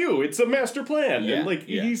not. Fuck you. It's a master plan. Yeah, and like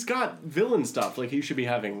he's got villain stuff. Like he should be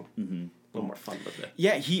having a little more fun with it.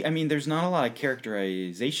 Yeah, there's not a lot of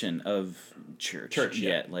characterization of Church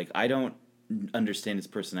yet. Like I don't understand his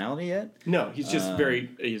personality yet. No, he's just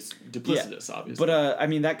he's duplicitous, obviously. But I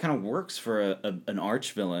mean that kind of works for an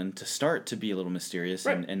arch villain to start to be a little mysterious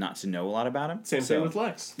and not to know a lot about him. Same thing with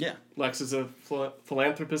Lex. Yeah. Lex is a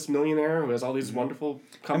philanthropist millionaire who has all these wonderful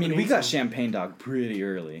companies. I mean, we got Champagne Dog pretty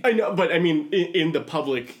early. I know, but I mean, in the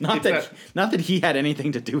public, not that he had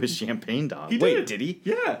anything to do with Champagne Dog. Wait, did he?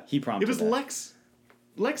 Yeah, he prompted. It was Lex.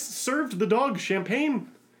 Lex served the dog champagne.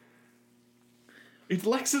 It's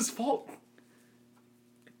Lex's fault.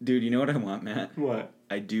 Dude, you know what I want, Matt? What?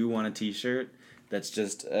 I do want a T-shirt that's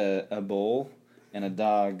just a bowl and a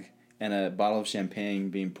dog and a bottle of champagne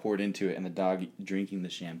being poured into it and the dog drinking the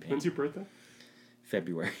champagne. When's your birthday?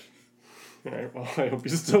 February. All right, well, I hope you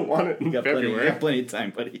still want it in February. You got plenty of time,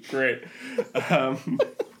 buddy. Great. All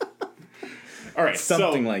right,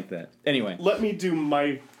 something like that. Anyway. Let me do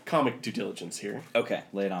my comic due diligence here. Okay,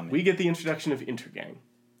 lay it on me. We get the introduction of Intergang.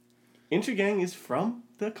 Intergang is from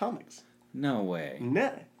the comics. No way. Nah.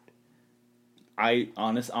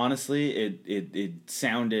 Honestly, it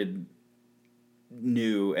sounded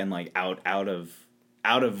new and like out of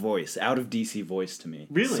DC voice to me.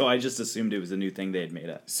 Really? So I just assumed it was a new thing they had made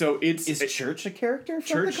up. So is Church a character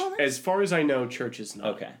from the comics? As far as I know, Church is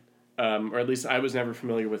not. Okay. Or at least I was never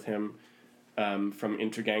familiar with him from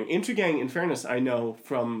Intergang. Intergang, in fairness, I know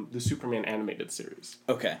from the Superman animated series.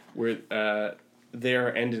 Okay. Where there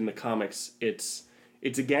and in the comics, it's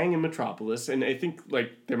a gang in Metropolis, and I think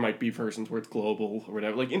like there might be versions where it's global or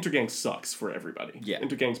whatever. Like Intergang sucks for everybody. Yeah.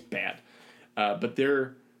 Intergang's bad. But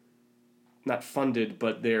they're not funded,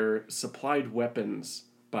 but they're supplied weapons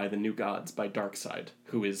by the New Gods, by Darkseid,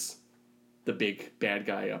 who is the big bad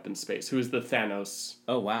guy up in space, who is the Thanos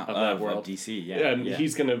of that world. DC, yeah. And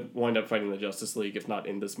he's going to wind up fighting the Justice League, if not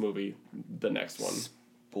in this movie, the next one.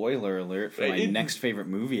 Spoiler alert for my next favorite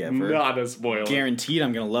movie ever. Not a spoiler. Guaranteed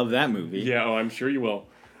I'm going to love that movie. Yeah, I'm sure you will.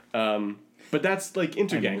 But that's like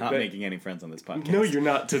Intergang. I'm not making any friends on this podcast. No, you're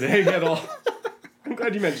not today at all. I'm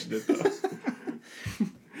glad you mentioned it,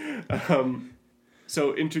 though.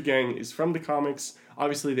 So Intergang is from the comics.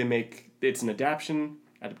 Obviously, it's an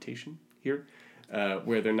adaptation here,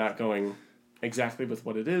 where they're not going exactly with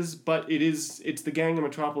what it is, but it's the gang of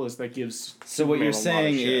Metropolis that gives. So what you're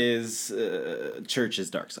saying is Church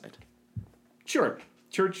is Darkseid. Sure,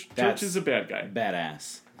 Church is a bad guy.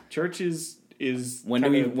 Badass. Church is when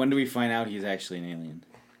do we find out he's actually an alien?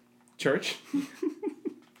 Church.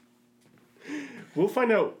 We'll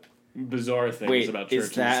find out bizarre things about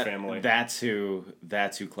Church and his family. That's who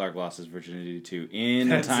Clark lost his virginity to in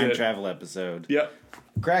the time travel episode. Yep.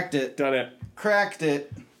 Cracked it. Done it. Cracked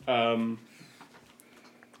it.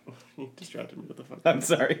 You distracted me with the fuck. I'm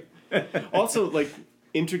sorry. Also, like,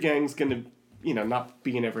 Intergang's gonna, not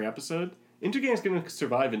be in every episode. Intergang's gonna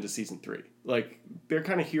survive into season 3. Like, they're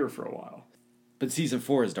kind of here for a while. But season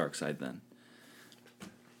 4 is Darkseid then.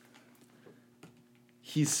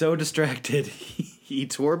 He's so distracted. He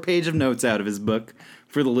tore a page of notes out of his book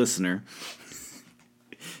for the listener.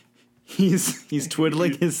 He's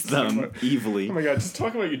twiddling his thumb evilly. Oh my god, just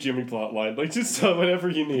talk about your Jimmy plotline. Like, just whatever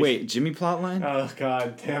you need. Wait, Jimmy plotline? Oh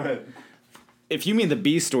god, damn it. If you mean the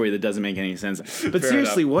B story, that doesn't make any sense. But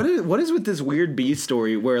seriously, what is with this weird B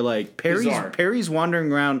story where like Perry's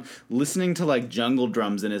wandering around listening to like jungle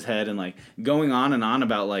drums in his head and like going on and on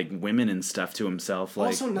about like women and stuff to himself. Like,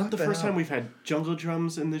 also, not the first time we've had jungle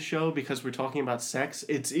drums in this show because we're talking about sex.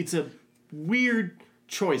 It's a weird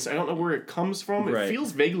choice. I don't know where it comes from. It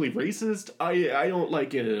feels vaguely racist. I don't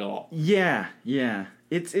like it at all. Yeah.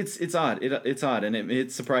 It's odd. It's odd, and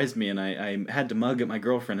it surprised me, and I had to mug at my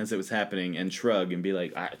girlfriend as it was happening and shrug and be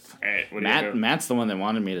like, Matt's the one that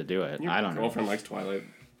wanted me to do it. I don't know. Your girlfriend likes Twilight.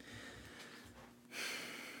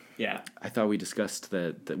 Yeah. I thought we discussed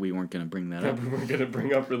that we weren't going to bring that up. We weren't going to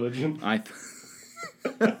bring up religion. It's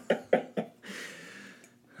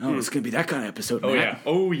going to be that kind of episode, Matt.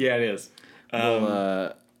 Oh, yeah, it is.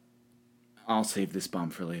 Well, I'll save this bomb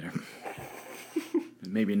for later.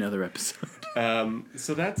 Maybe another episode.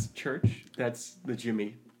 So that's Church. That's the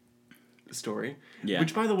Jimmy story. Yeah.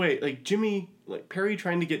 Which, by the way, like Jimmy, like Perry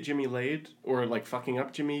trying to get Jimmy laid or like fucking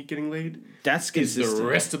up Jimmy getting laid. That's consistent. Is the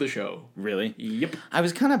rest of the show. Really? Yep. I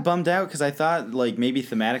was kind of bummed out because I thought like maybe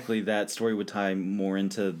thematically that story would tie more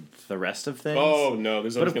into the rest of things. Oh no,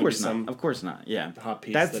 there's always going to be some. Of course not. Yeah. Hot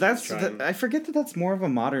piece. I forget that's more of a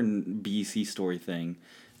modern B, C story thing.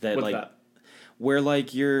 What's that? Where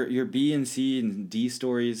like your B and C and D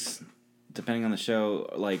stories, depending on the show,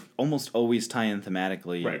 like almost always tie in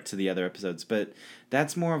thematically to the other episodes. But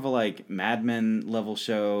that's more of a like Mad Men level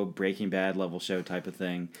show, Breaking Bad level show type of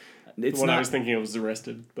thing. It's I was thinking it was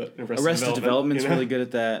Arrested, but Arrested Development's really good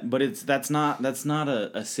at that. But that's not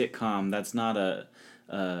a sitcom. That's not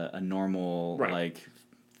a normal like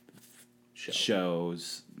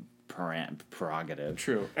show's prerogative.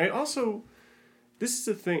 True. And also, this is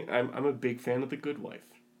the thing. I'm a big fan of The Good Wife.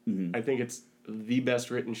 Mm-hmm. I think it's the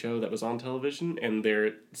best written show that was on television, and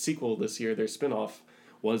their sequel this year, their spinoff,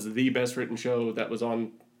 was the best written show that was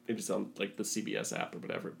on. It was on like the CBS app or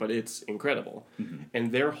whatever, but it's incredible. Mm-hmm.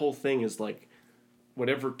 And their whole thing is like,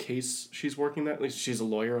 whatever case she's working at, at least she's a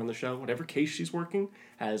lawyer on the show. Whatever case she's working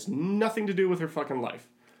has nothing to do with her fucking life,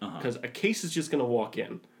 because a case is just gonna walk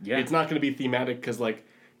in. Yeah, it's not gonna be thematic because like,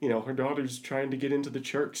 her daughter's trying to get into the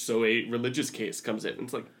church, so a religious case comes in.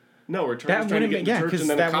 It's like, no, we're trying to get into church, and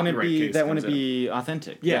then a copyright case that wouldn't be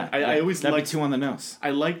authentic. Yeah, I always that'd be too on the nose. I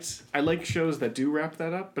like shows that do wrap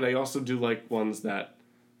that up, but I also do like ones that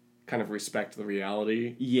kind of respect the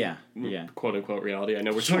reality. Yeah. Quote unquote reality. I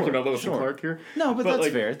know we're talking about Lois and Clark here. No, but that's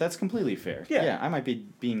fair. That's completely fair. Yeah, I might be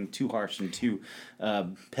being too harsh and too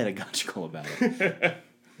pedagogical about it.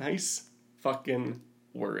 Nice fucking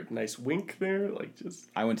word. Nice wink there. Like, just...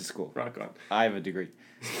 I went to school. Rock on. I have a degree.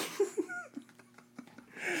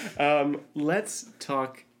 Let's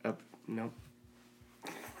talk... no.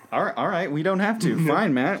 All right. We don't have to.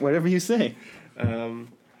 Fine, Matt. Whatever you say. I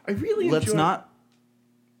really enjoy... Let's not...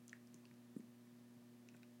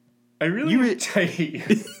 I really...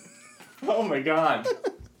 Oh my god.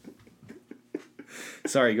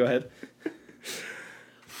 Sorry, go ahead.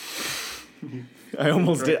 I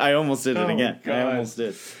almost did it again. God. I almost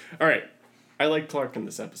did. All right. I liked Clark in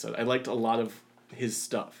this episode. I liked a lot of his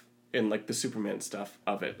stuff and like the Superman stuff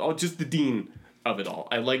of it. Oh, just the Dean of it all.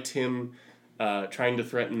 I liked him trying to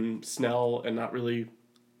threaten Snell and not really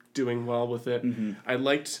doing well with it. Mm-hmm. I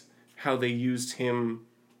liked how they used him.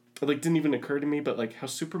 It like didn't even occur to me, but like how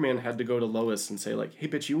Superman had to go to Lois and say like, "Hey,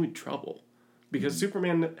 bitch, you in trouble." because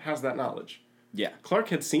Superman has that knowledge. Yeah. Clark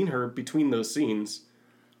had seen her between those scenes,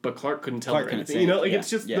 but Clark couldn't tell her anything. You know, like it's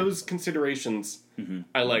just those considerations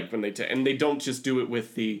I like when they and they don't just do it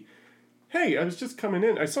with the, hey, I was just coming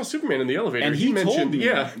in, I saw Superman in the elevator, and he mentioned, told me,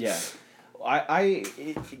 yeah. I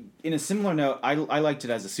in a similar note, I liked it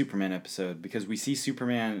as a Superman episode because we see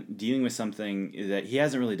Superman dealing with something that he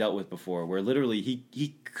hasn't really dealt with before, where literally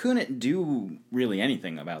he couldn't do really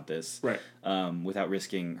anything about this, right? Without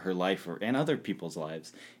risking her life and other people's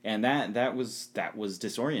lives, and that was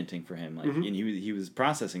disorienting for him. Like, and he was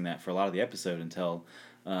processing that for a lot of the episode until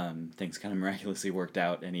things kind of miraculously worked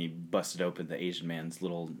out, and he busted open the Asian man's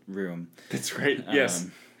little room. That's right. Yes,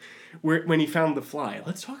 when he found the fly.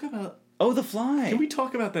 Let's talk about. Oh, the fly! Can we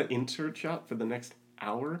talk about that insert shot for the next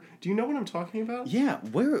hour? Do you know what I'm talking about? Yeah,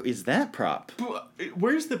 where is that prop?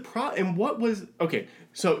 Where's the prop? And what was... Okay,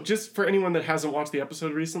 so just for anyone that hasn't watched the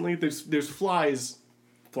episode recently, there's flies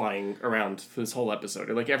flying around for this whole episode.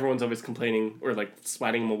 Like, everyone's always complaining or, like,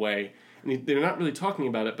 swatting them away. And they're not really talking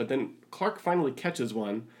about it, but then Clark finally catches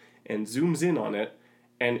one and zooms in on it,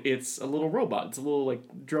 and it's a little robot. It's a little, like,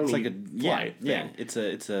 drone-y it's like a fly thing. Yeah, it's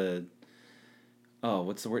a... Oh,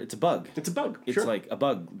 what's the word? It's a bug. It's a bug. It's sure. like a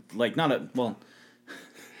bug, like not a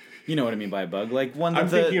you know what I mean by a bug, like one. I'm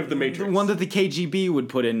thinking of the Matrix. One that the KGB would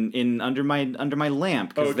put in under my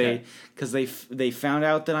lamp because they found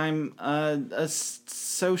out that I'm a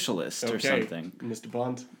socialist or something. Mr.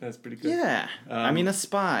 Bond, that's pretty good. Yeah, I mean a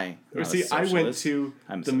spy. See, I went to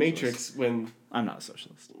the Matrix when I'm not a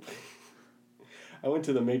socialist. I went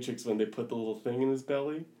to the Matrix when they put the little thing in his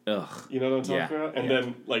belly. Ugh. You know what I'm talking about? And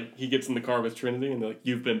then, like, he gets in the car with Trinity, and they're like,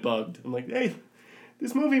 "You've been bugged." I'm like, "Hey,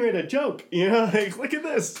 this movie made a joke. You know, like, look at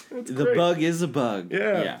this. It's great. Bug is a bug."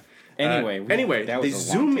 Yeah. Anyway, they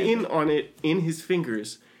zoom in on it in his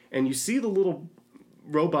fingers, and you see the little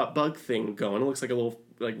robot bug thing going. It looks like a little,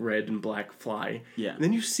 like, red and black fly. Yeah. And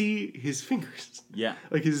then you see his fingers. Yeah.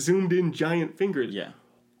 Like his zoomed-in giant fingers. Yeah.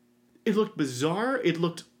 It looked bizarre. It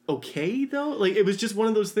looked okay though, like it was just one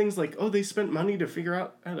of those things like, oh, they spent money to figure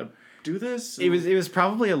out how to do this. It was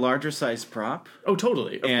probably a larger size prop. Oh,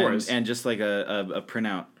 totally, of course, and just like a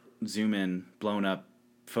printout zoom in blown up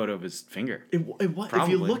photo of his finger. If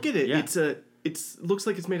you look at it, it looks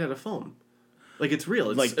like it's made out of foam, like it's real.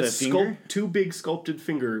 It's like the finger? Two big sculpted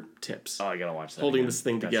fingertips. Oh, I gotta watch that. Holding this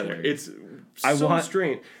thing together. Hilarious. It's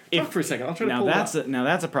strange. Talk for a second. I'll try to pull it up. Now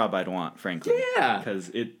that's a prop I'd want, frankly. Yeah, because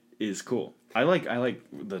it is cool. I like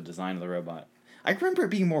the design of the robot. I remember it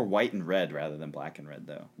being more white and red rather than black and red,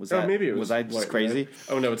 though. Maybe it was I just crazy?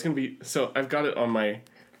 Oh no, it's gonna be. So I've got it on my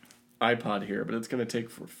iPod here, but it's gonna take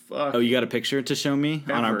for fuck. Oh, you got a picture to show me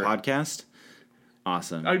on our podcast?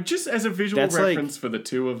 Awesome. Just as a visual reference for the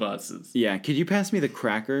two of us. Yeah, could you pass me the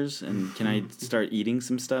crackers and can I start eating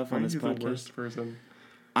some stuff on this podcast? The worst person.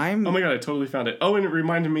 Oh my god, I totally found it. Oh, and it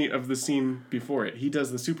reminded me of the scene before it. He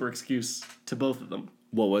does the super excuse to both of them.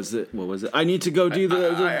 What was it? I need to go do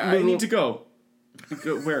I need to go.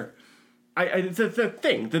 Where? The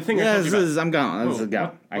thing. Yeah, I told you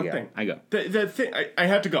about. I'm going. I go. The thing. I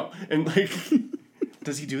have to go. And like,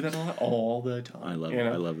 does he do that a lot? All the time. I love it.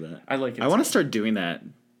 I love that. I like it. I want to start doing that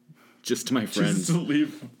just to my friends. Just to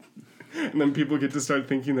leave. And then people get to start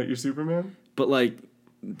thinking that you're Superman? But like,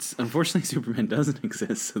 unfortunately, Superman doesn't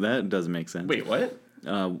exist, so that doesn't make sense. Wait, what?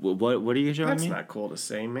 What are you showing me? That's not cool to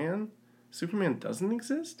say, man. Superman doesn't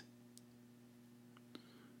exist?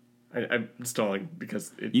 I'm stalling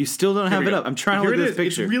because you still don't have it up. I'm trying to look at this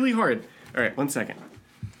picture. It's really hard. All right, 1 second.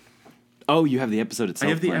 Oh, you have the episode itself.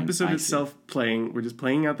 I have the episode itself playing. We're just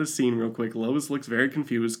playing out the scene real quick. Lois looks very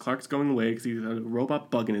confused. Clark's going away because he's got a robot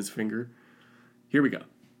bug in his finger. Here we go.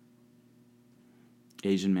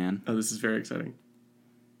 Asian man. Oh, this is very exciting.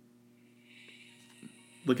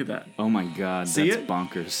 Look at that. Oh my god, that's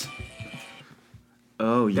bonkers.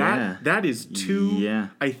 Oh, yeah. That is two,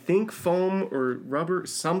 I think, foam or rubber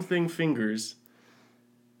something fingers.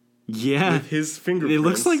 Yeah. With his fingerprints. It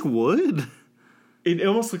looks like wood. It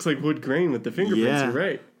almost looks like wood grain with the fingerprints. You're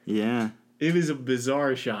right. Yeah. It is a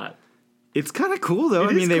bizarre shot. It's kind of cool, though.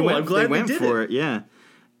 They went for it. Yeah.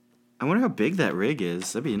 I wonder how big that rig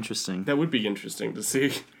is. That'd be interesting. That would be interesting to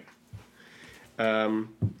see.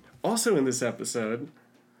 Also in this episode,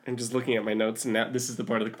 and just looking at my notes, and now this is the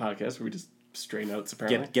part of the podcast where we just stray notes,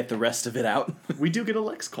 apparently. Get the rest of it out. We do get a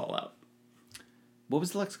Lex call out. What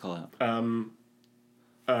was the Lex call out?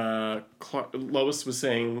 Lois was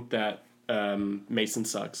saying that Mason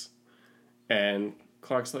sucks. And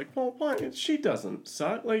Clark's like, well, why? She doesn't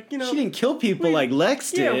suck. Like, you know. She didn't kill people like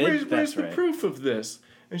Lex did. Yeah, where's the proof of this?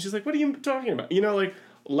 And she's like, what are you talking about? You know, like,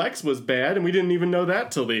 Lex was bad, and we didn't even know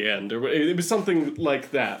that till the end. Or it was something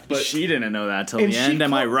like that. But she didn't know that till the end.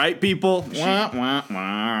 Am I right, people?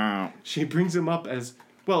 She brings him up as,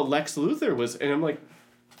 well, Lex Luthor was, and I'm like,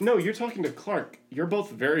 no, you're talking to Clark. You're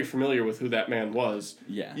both very familiar with who that man was.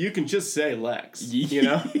 Yeah. You can just say Lex, you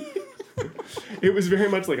know? It was very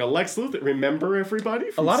much like a Lex Luthor. Remember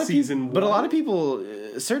everybody from season 1? But a lot of people,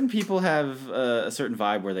 certain people have a certain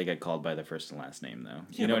vibe where they get called by their first and last name, though.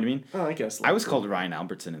 You know what I mean? Oh, I guess. I was called Ryan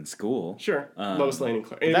Albertson in school. Sure. Lois Lane and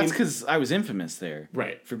Clark. That's because I was infamous there.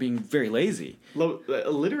 Right. For being very lazy.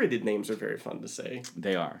 Alliterated names are very fun to say.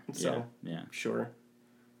 They are. So, yeah. Sure.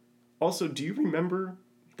 Also, do you remember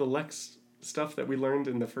the Lex stuff that we learned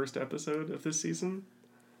in the first episode of this season?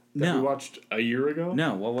 That we watched a year ago?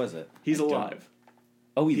 No, what was it? He's alive.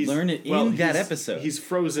 Oh, we learned it in that episode. He's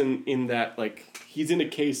frozen in that, like, he's in a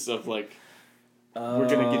case of, like, we're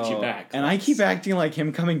gonna get you back. And I keep acting like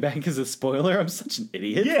him coming back is a spoiler. I'm such an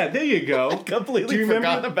idiot. Yeah, there you go. I completely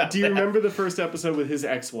forgot about that. Do you remember the first episode with his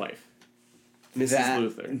ex-wife? Mrs.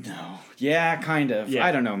 Luthor? No. Yeah, kind of. Yeah.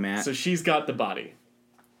 I don't know, Matt. So she's got the body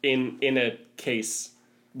in a case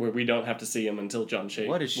where we don't have to see him until John Shea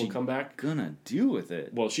will come back. Gonna do with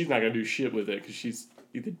it? Well, she's not gonna do shit with it because she's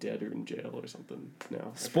either dead or in jail or something.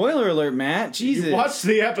 No. Spoiler alert, Matt. Jesus. You watched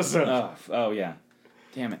the episode. Oh yeah.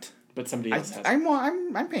 Damn it. But somebody else has.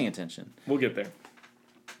 I'm paying attention. We'll get there.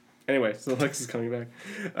 Anyway, so Lex is coming back.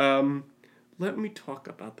 Let me talk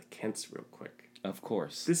about the Kents real quick. Of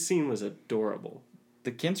course. This scene was adorable.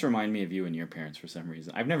 The Kents remind me of you and your parents for some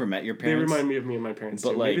reason. I've never met your parents. They remind me of me and my parents,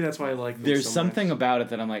 but too. Maybe that's why I like them there's so something much. about it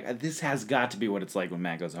that I'm like, this has got to be what it's like when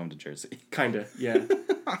Matt goes home to Jersey. Kinda, yeah.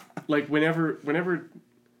 Like, whenever...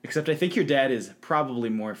 Except I think your dad is probably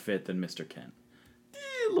more fit than Mr. Kent.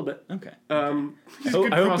 A little bit. Okay. He's a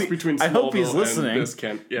good cross between Smallville I hope he's listening. And this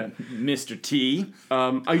Kent. Yeah. Mr. T.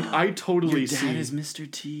 I totally see... Your dad is Mr.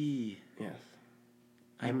 T. Yes.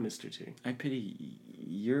 I'm Mr. T. I pity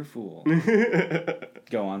your fool.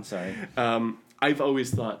 Go on, sorry. I've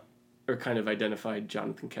always thought, or kind of identified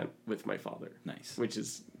Jonathan Kent with my father. Nice. Which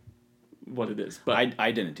is what it is. But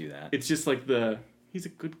I didn't do that. It's just like he's a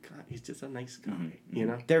good guy. He's just a nice guy, you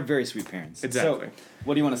know? They're very sweet parents. Exactly. So,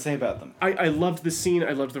 what do you want to say about them? I loved the scene.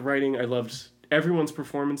 I loved the writing. I loved everyone's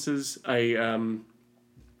performances.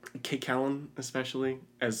 Kate Callan especially,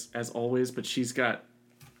 as always, but she's got...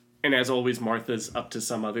 And as always, Martha's up to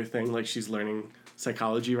some other thing. Like, she's learning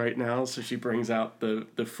psychology right now, so she brings out the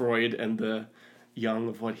Freud and the Jung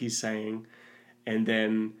of what he's saying. And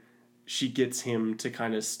then she gets him to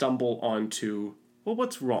kind of stumble onto, well,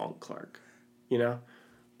 what's wrong, Clark? You know?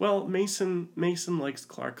 Well, Mason likes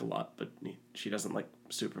Clark a lot, but she doesn't like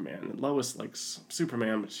Superman. And Lois likes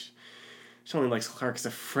Superman, but she only likes Clark as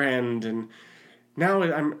a friend. And now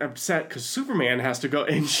I'm upset because Superman has to go,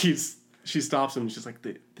 and she stops him and she's like,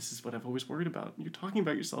 this is what I've always worried about. You're talking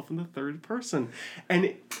about yourself in the third person.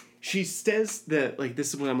 And she says that, like,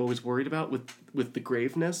 this is what I'm always worried about with the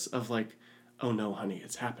graveness of, like, oh no, honey,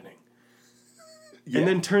 it's happening. Yeah. And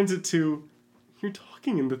then turns it to, you're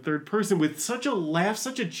talking in the third person with such a laugh,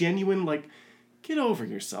 such a genuine, like, get over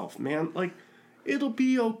yourself, man. Like, it'll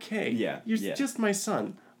be okay. Yeah. You're just my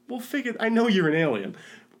son. I know you're an alien.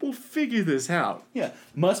 We'll figure this out. Yeah.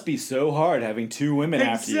 Must be so hard having two women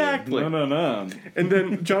after you. Exactly. No. And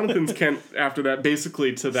then Jonathan's Kent, after that,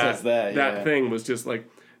 basically to that thing was just like,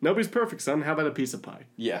 nobody's perfect, son. How about a piece of pie?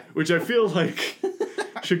 Yeah. Which I feel like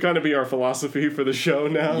should kind of be our philosophy for the show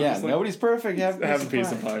now. Yeah, like, nobody's perfect. Have a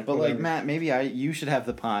piece of pie. But, like, Matt, maybe you should have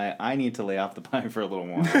the pie. I need to lay off the pie for a little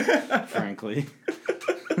while, frankly.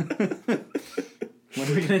 When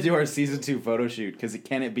are we going to do our season 2 photo shoot? Because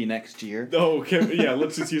can it be next year? Oh,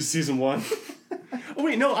 let's just use season 1. Oh,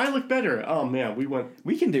 wait, no, I look better. Oh, man,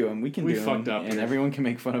 We can do them. We fucked up. And everyone can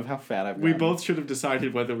make fun of how fat I've gotten. We both should have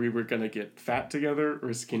decided whether we were going to get fat together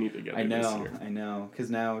or skinny together. I know. Because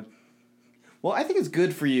now... Well, I think it's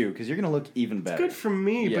good for you, because you're going to look even better. It's good for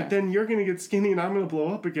me, but then you're going to get skinny and I'm going to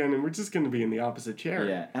blow up again, and we're just going to be in the opposite chair.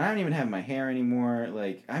 Yeah, and I don't even have my hair anymore.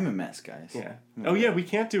 Like, I'm a mess, guys. Yeah. Oh, yeah, we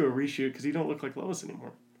can't do a reshoot because you don't look like Lois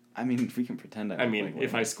anymore. I mean, we can pretend I mean,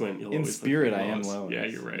 if I squint, you'll always spirit, look like I am Lois. Lois. Yeah,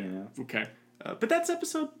 you're right. You know? Okay. But that's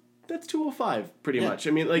 205, pretty much.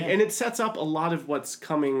 I mean, like, and it sets up a lot of what's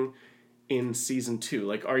coming in season 2.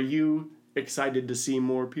 Like, are you excited to see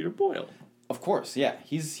more Peter Boyle? Of course, yeah.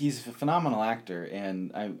 He's a phenomenal actor,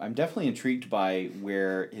 and I'm definitely intrigued by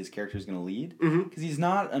where his character is going to lead. Because he's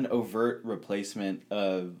not an overt replacement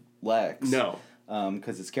of Lex. No.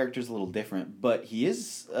 Because his character's a little different. But he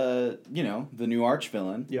is, the new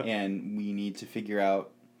arch-villain, and we need to figure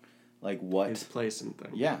out, like, what... his place and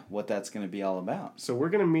things. Yeah, what that's going to be all about. So we're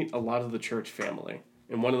going to meet a lot of the church family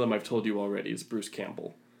And one of them I've told you already is Bruce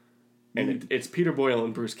Campbell. And it's Peter Boyle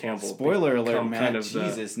and Bruce Campbell. Spoiler alert, Matt. Kind of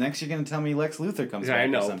Jesus. Next you're going to tell me Lex Luthor comes back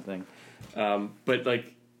or something. But,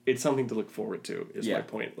 like, it's something to look forward to, is my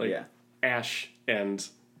point. Like, Ash and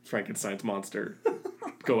Frankenstein's monster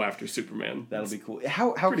go after Superman. That'll be cool.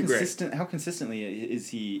 How consistent? Great. How consistently is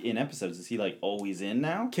he in episodes? Is he like always in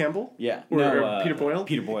now? Campbell? Yeah. Or Peter Boyle?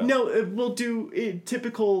 Peter Boyle. No, we'll do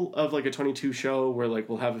typical of like a 22 show where like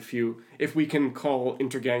we'll have a few, if we can call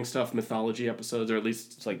Intergang stuff mythology episodes, or at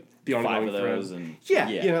least it's like the ongoing 5 of those and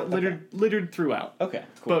littered throughout. Okay,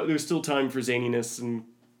 cool. But there's still time for zaniness and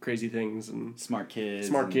crazy things and smart kids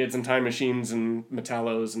and time machines and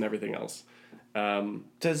Metallos and everything else.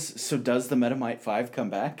 Does the Metamite 5 come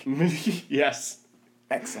back? Yes.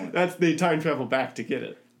 Excellent. They time travel back to get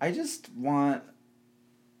it. I just want,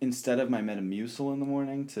 instead of my Metamucil in the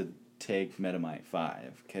morning, to take Metamite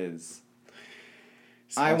 5, because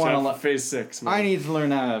I want to phase 6. Man. I need to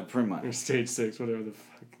learn how to print money. Or stage 6, whatever the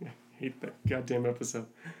fuck. I hate that goddamn episode.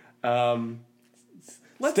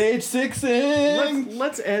 Stage 6ing!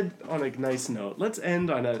 Let's end on a nice note. Let's end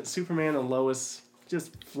on a Superman and Lois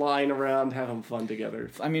just flying around, having fun together.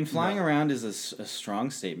 I mean, flying around is a strong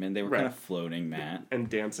statement. They were kind of floating, Matt. And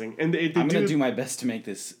dancing. And I'm going to do my best to make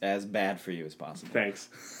this as bad for you as possible. Thanks.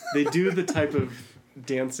 They do the type of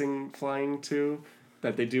dancing flying, too,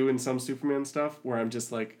 that they do in some Superman stuff, where I'm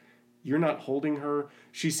just like, you're not holding her.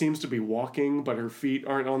 She seems to be walking, but her feet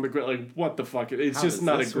aren't on the ground. Like, what the fuck? It's just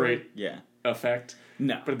not a great effect.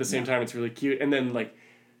 No. But at the same time, it's really cute. And then, like,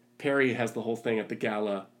 Perry has the whole thing at the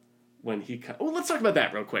gala when he... let's talk about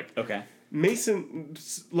that real quick. Okay.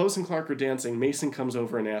 Lois and Clark are dancing. Mason comes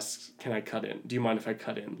over and asks, can I cut in? Do you mind if I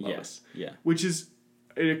cut in, Lois? Yeah. Which is...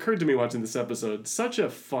 It occurred to me watching this episode, such a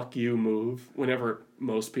fuck you move whenever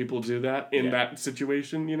most people do that in that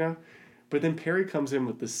situation, you know? But then Perry comes in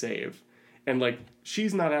with the save. And, like,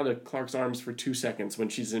 she's not out of Clark's arms for 2 seconds when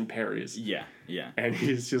she's in Perry's. Yeah. And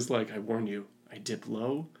he's just like, I warn you, I dip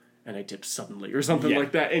low and I dip suddenly or something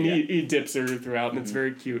like that. And he dips her throughout, and it's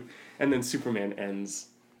very cute. And then Superman ends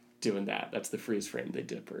doing that. That's the freeze frame. They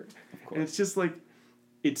dip her. Of course. And it's just like,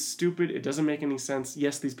 it's stupid. It doesn't make any sense.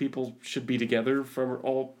 Yes, these people should be together from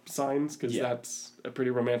all signs, because that's a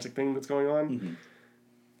pretty romantic thing that's going on. Mm-hmm.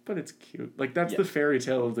 But it's cute. Like, that's the fairy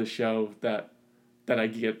tale of the show that I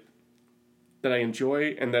get, that I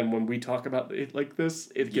enjoy, and then when we talk about it like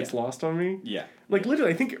this, it gets lost on me. Yeah. Like,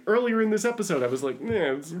 literally, I think earlier in this episode, I was like,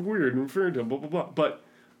 it's weird and fairy tale, blah, blah, blah. But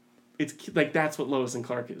it's, like, that's what Lois and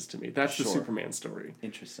Clark is to me. That's the Superman story.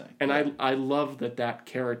 Interesting. And I love that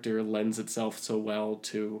character lends itself so well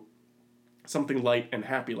to something light and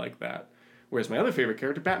happy like that. Whereas my other favorite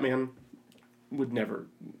character, Batman, would never...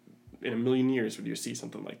 in a million years would you see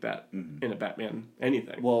something like that in a Batman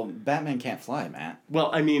anything. Well, Batman can't fly, Matt. Well,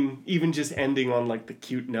 I mean, even just ending on, like, the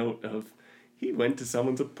cute note of he went to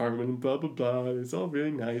someone's apartment and blah, blah, blah. It's all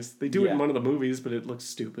really nice. They do it in one of the movies, but it looks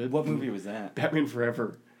stupid. What movie was that? Batman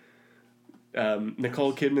Forever.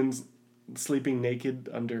 Nicole Kidman's sleeping naked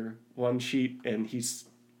under one sheet, and he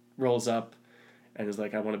rolls up and is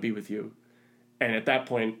like, I want to be with you. And at that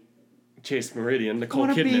point, Chase Meridian, Nicole Kidman... I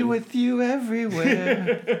want to be with you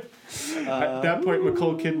everywhere. At that point,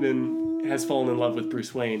 Nicole Kidman has fallen in love with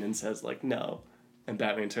Bruce Wayne and says, like, no. And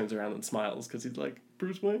Batman turns around and smiles because he's like,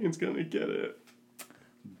 Bruce Wayne's going to get it.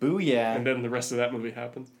 Booyah. And then the rest of that movie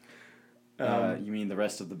happens. You mean the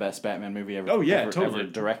rest of the best Batman movie ever? Totally. Ever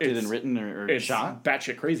directed and written or shot? It's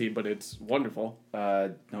batshit crazy, but it's wonderful.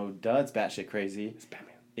 No, it's batshit crazy. It's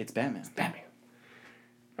Batman. It's Batman. It's Batman.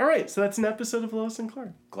 All right, so that's an episode of Lois and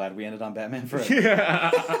Clark. Glad we ended on Batman Forever.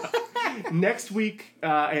 Yeah. Next week,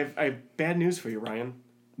 I have bad news for you, Ryan.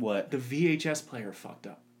 What? The VHS player fucked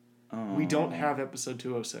up. Oh. We don't have episode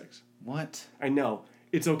 206. What? I know.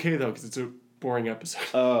 It's okay, though, because it's a boring episode.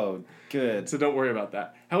 Oh, good. So don't worry about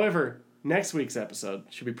that. However, next week's episode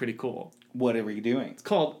should be pretty cool. What are we doing? It's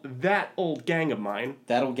called That Old Gang of Mine.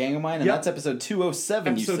 That Old Gang of Mine? And that's episode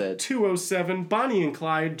 207, you said. Episode 207, Bonnie and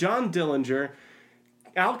Clyde, John Dillinger,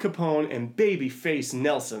 Al Capone, and Babyface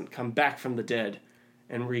Nelson come back from the dead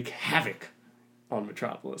and wreak havoc on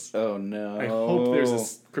Metropolis. Oh, no. I hope there's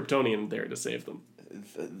a Kryptonian there to save them.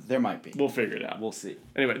 There might be. We'll figure it out. We'll see.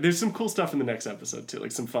 Anyway, there's some cool stuff in the next episode, too.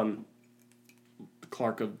 Like some fun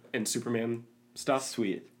Clark and Superman stuff.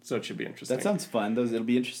 Sweet. So it should be interesting. That sounds fun. It'll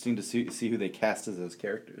be interesting to see who they cast as those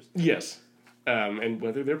characters. Yes. And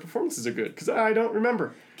whether their performances are good, because I don't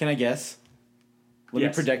remember. Can I guess? Let me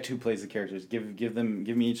predict who plays the characters. Give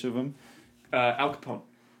me each of them. Al Capone.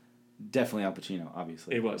 Definitely Al Pacino,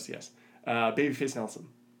 obviously. It was, yes. Babyface Nelson.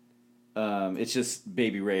 It's just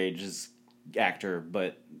Baby Rage's actor,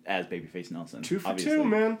 but as Babyface Nelson. 2 for obviously. 2,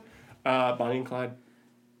 man. Bonnie and Clyde.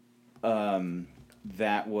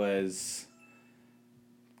 that was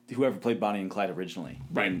whoever played Bonnie and Clyde originally.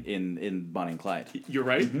 Right. In Bonnie and Clyde. You're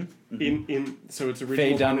right. Mm-hmm. Mm-hmm. So it's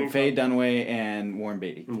original. Faye Dunaway and Warren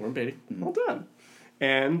Beatty. Mm-hmm. Well done.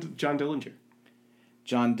 And John Dillinger.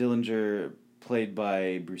 John Dillinger, played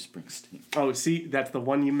by Bruce Springsteen. Oh, see, that's the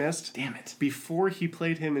one you missed. Damn it! Before he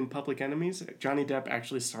played him in Public Enemies, Johnny Depp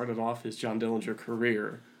actually started off his John Dillinger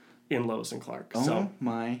career in Lois and Clark. Oh so,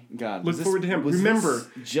 my God! Look forward to him. Remember,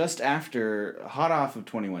 just after hot off of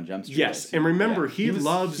 21 Jump Street. Yes, and remember, he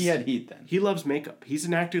had heat then. He loves makeup. He's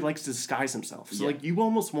an actor who likes to disguise himself. So like you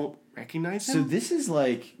almost won't recognize him. So this is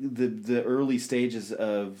like the early stages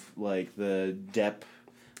of like the Depp.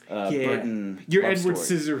 Burton. Your Edward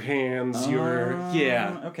Scissorhands.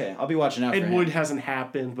 Okay, I'll be watching out. Ed for him. Wood hasn't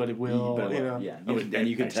happened, but it will. But you know. Yeah, and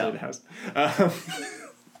you can tell it has.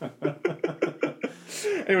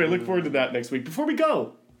 Anyway, look forward to that next week. Before we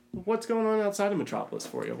go, what's going on outside of Metropolis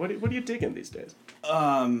for you? What are you digging these days?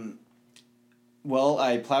 Well,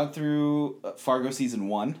 I plowed through Fargo season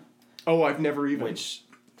 1. Oh, I've never even. Which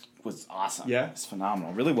was awesome. Yeah, it's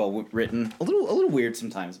phenomenal. Really well written. A little weird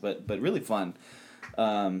sometimes, but really fun.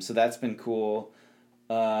 So that's been cool.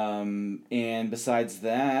 And besides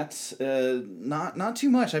that, not too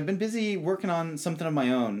much. I've been busy working on something of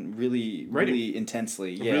my own, really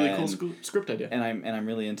intensely. A really cool script idea. And I'm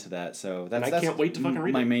really into that. So that's can't wait to fucking read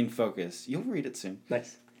it. My main focus. You'll read it soon.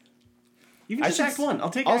 Nice. You can just act 1. I'll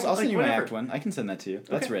take. I'll send you my act 1. I can send that to you. Okay.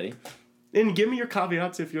 That's ready. And give me your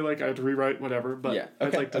caveats if you're like I have to rewrite whatever. But yeah,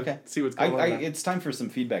 okay, I'd like to see what's going on. It's time for some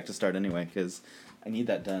feedback to start anyway because I need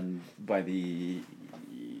that done by the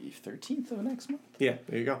 13th of next month. Yeah,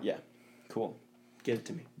 there you go. Yeah, cool. Get it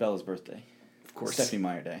to me. Bella's birthday. Of course. Stephanie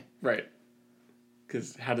Meyer Day. Right.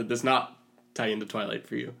 Because how did this not tie into Twilight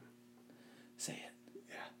for you? Say it.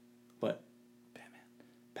 Yeah. What?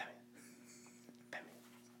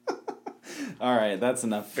 All right, that's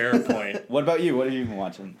enough. Fair point. What about you? What have you been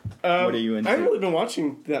watching? What are you into? I haven't really been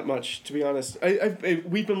watching that much, to be honest.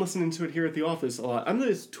 We've been listening to it here at the office a lot. I'm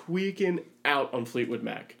just tweaking out on Fleetwood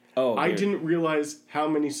Mac. Oh, I didn't realize how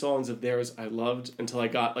many songs of theirs I loved until I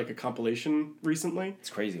got like a compilation recently. It's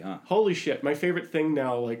crazy, huh? Holy shit. My favorite thing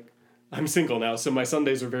now, like, I'm single now, so my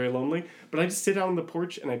Sundays are very lonely. But I just sit out on the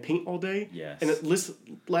porch and I paint all day. Yes. And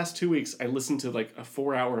last 2 weeks, I listened to like a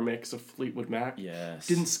 4-hour mix of Fleetwood Mac. Yes.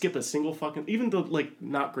 Didn't skip a single fucking. Even the like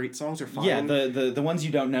not great songs are fine. Yeah, the ones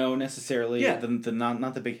you don't know necessarily. Yeah. The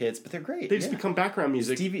not the big hits, but they're great. They just become background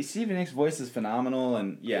music. Stevie Nicks' voice is phenomenal,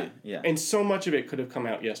 and yeah. And so much of it could have come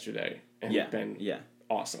out yesterday and been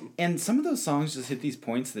awesome. And some of those songs just hit these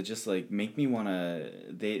points that just like make me want to.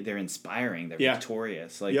 They're inspiring. They're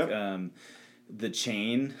victorious. Like The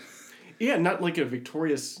Chain. Yeah, not like a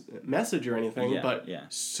victorious message or anything, but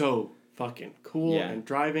so fucking cool and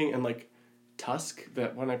driving and like Tusk,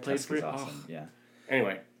 that when I played Tusk for it. Awesome. Yeah.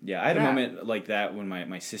 Anyway. Yeah, I had a moment like that when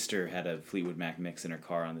my sister had a Fleetwood Mac mix in her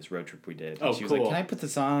car on this road trip we did. And she was like, "Can I put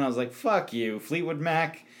this on?" And I was like, "Fuck you, Fleetwood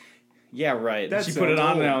Mac." Yeah, right. And she put it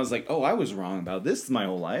on and I was like, "Oh, I was wrong about this my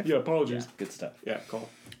whole life." Yeah, apologies. Yeah, good stuff. Yeah, cool.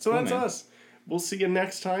 So that's us. We'll see you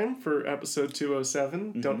next time for episode 207.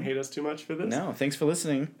 Mm-hmm. Don't hate us too much for this. No, thanks for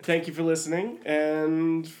listening. Thank you for listening.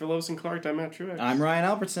 And for Lois and Clark, I'm Matt Truex. I'm Ryan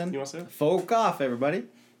Albertson. You want to say it? Folk off, everybody.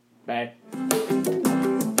 Bye.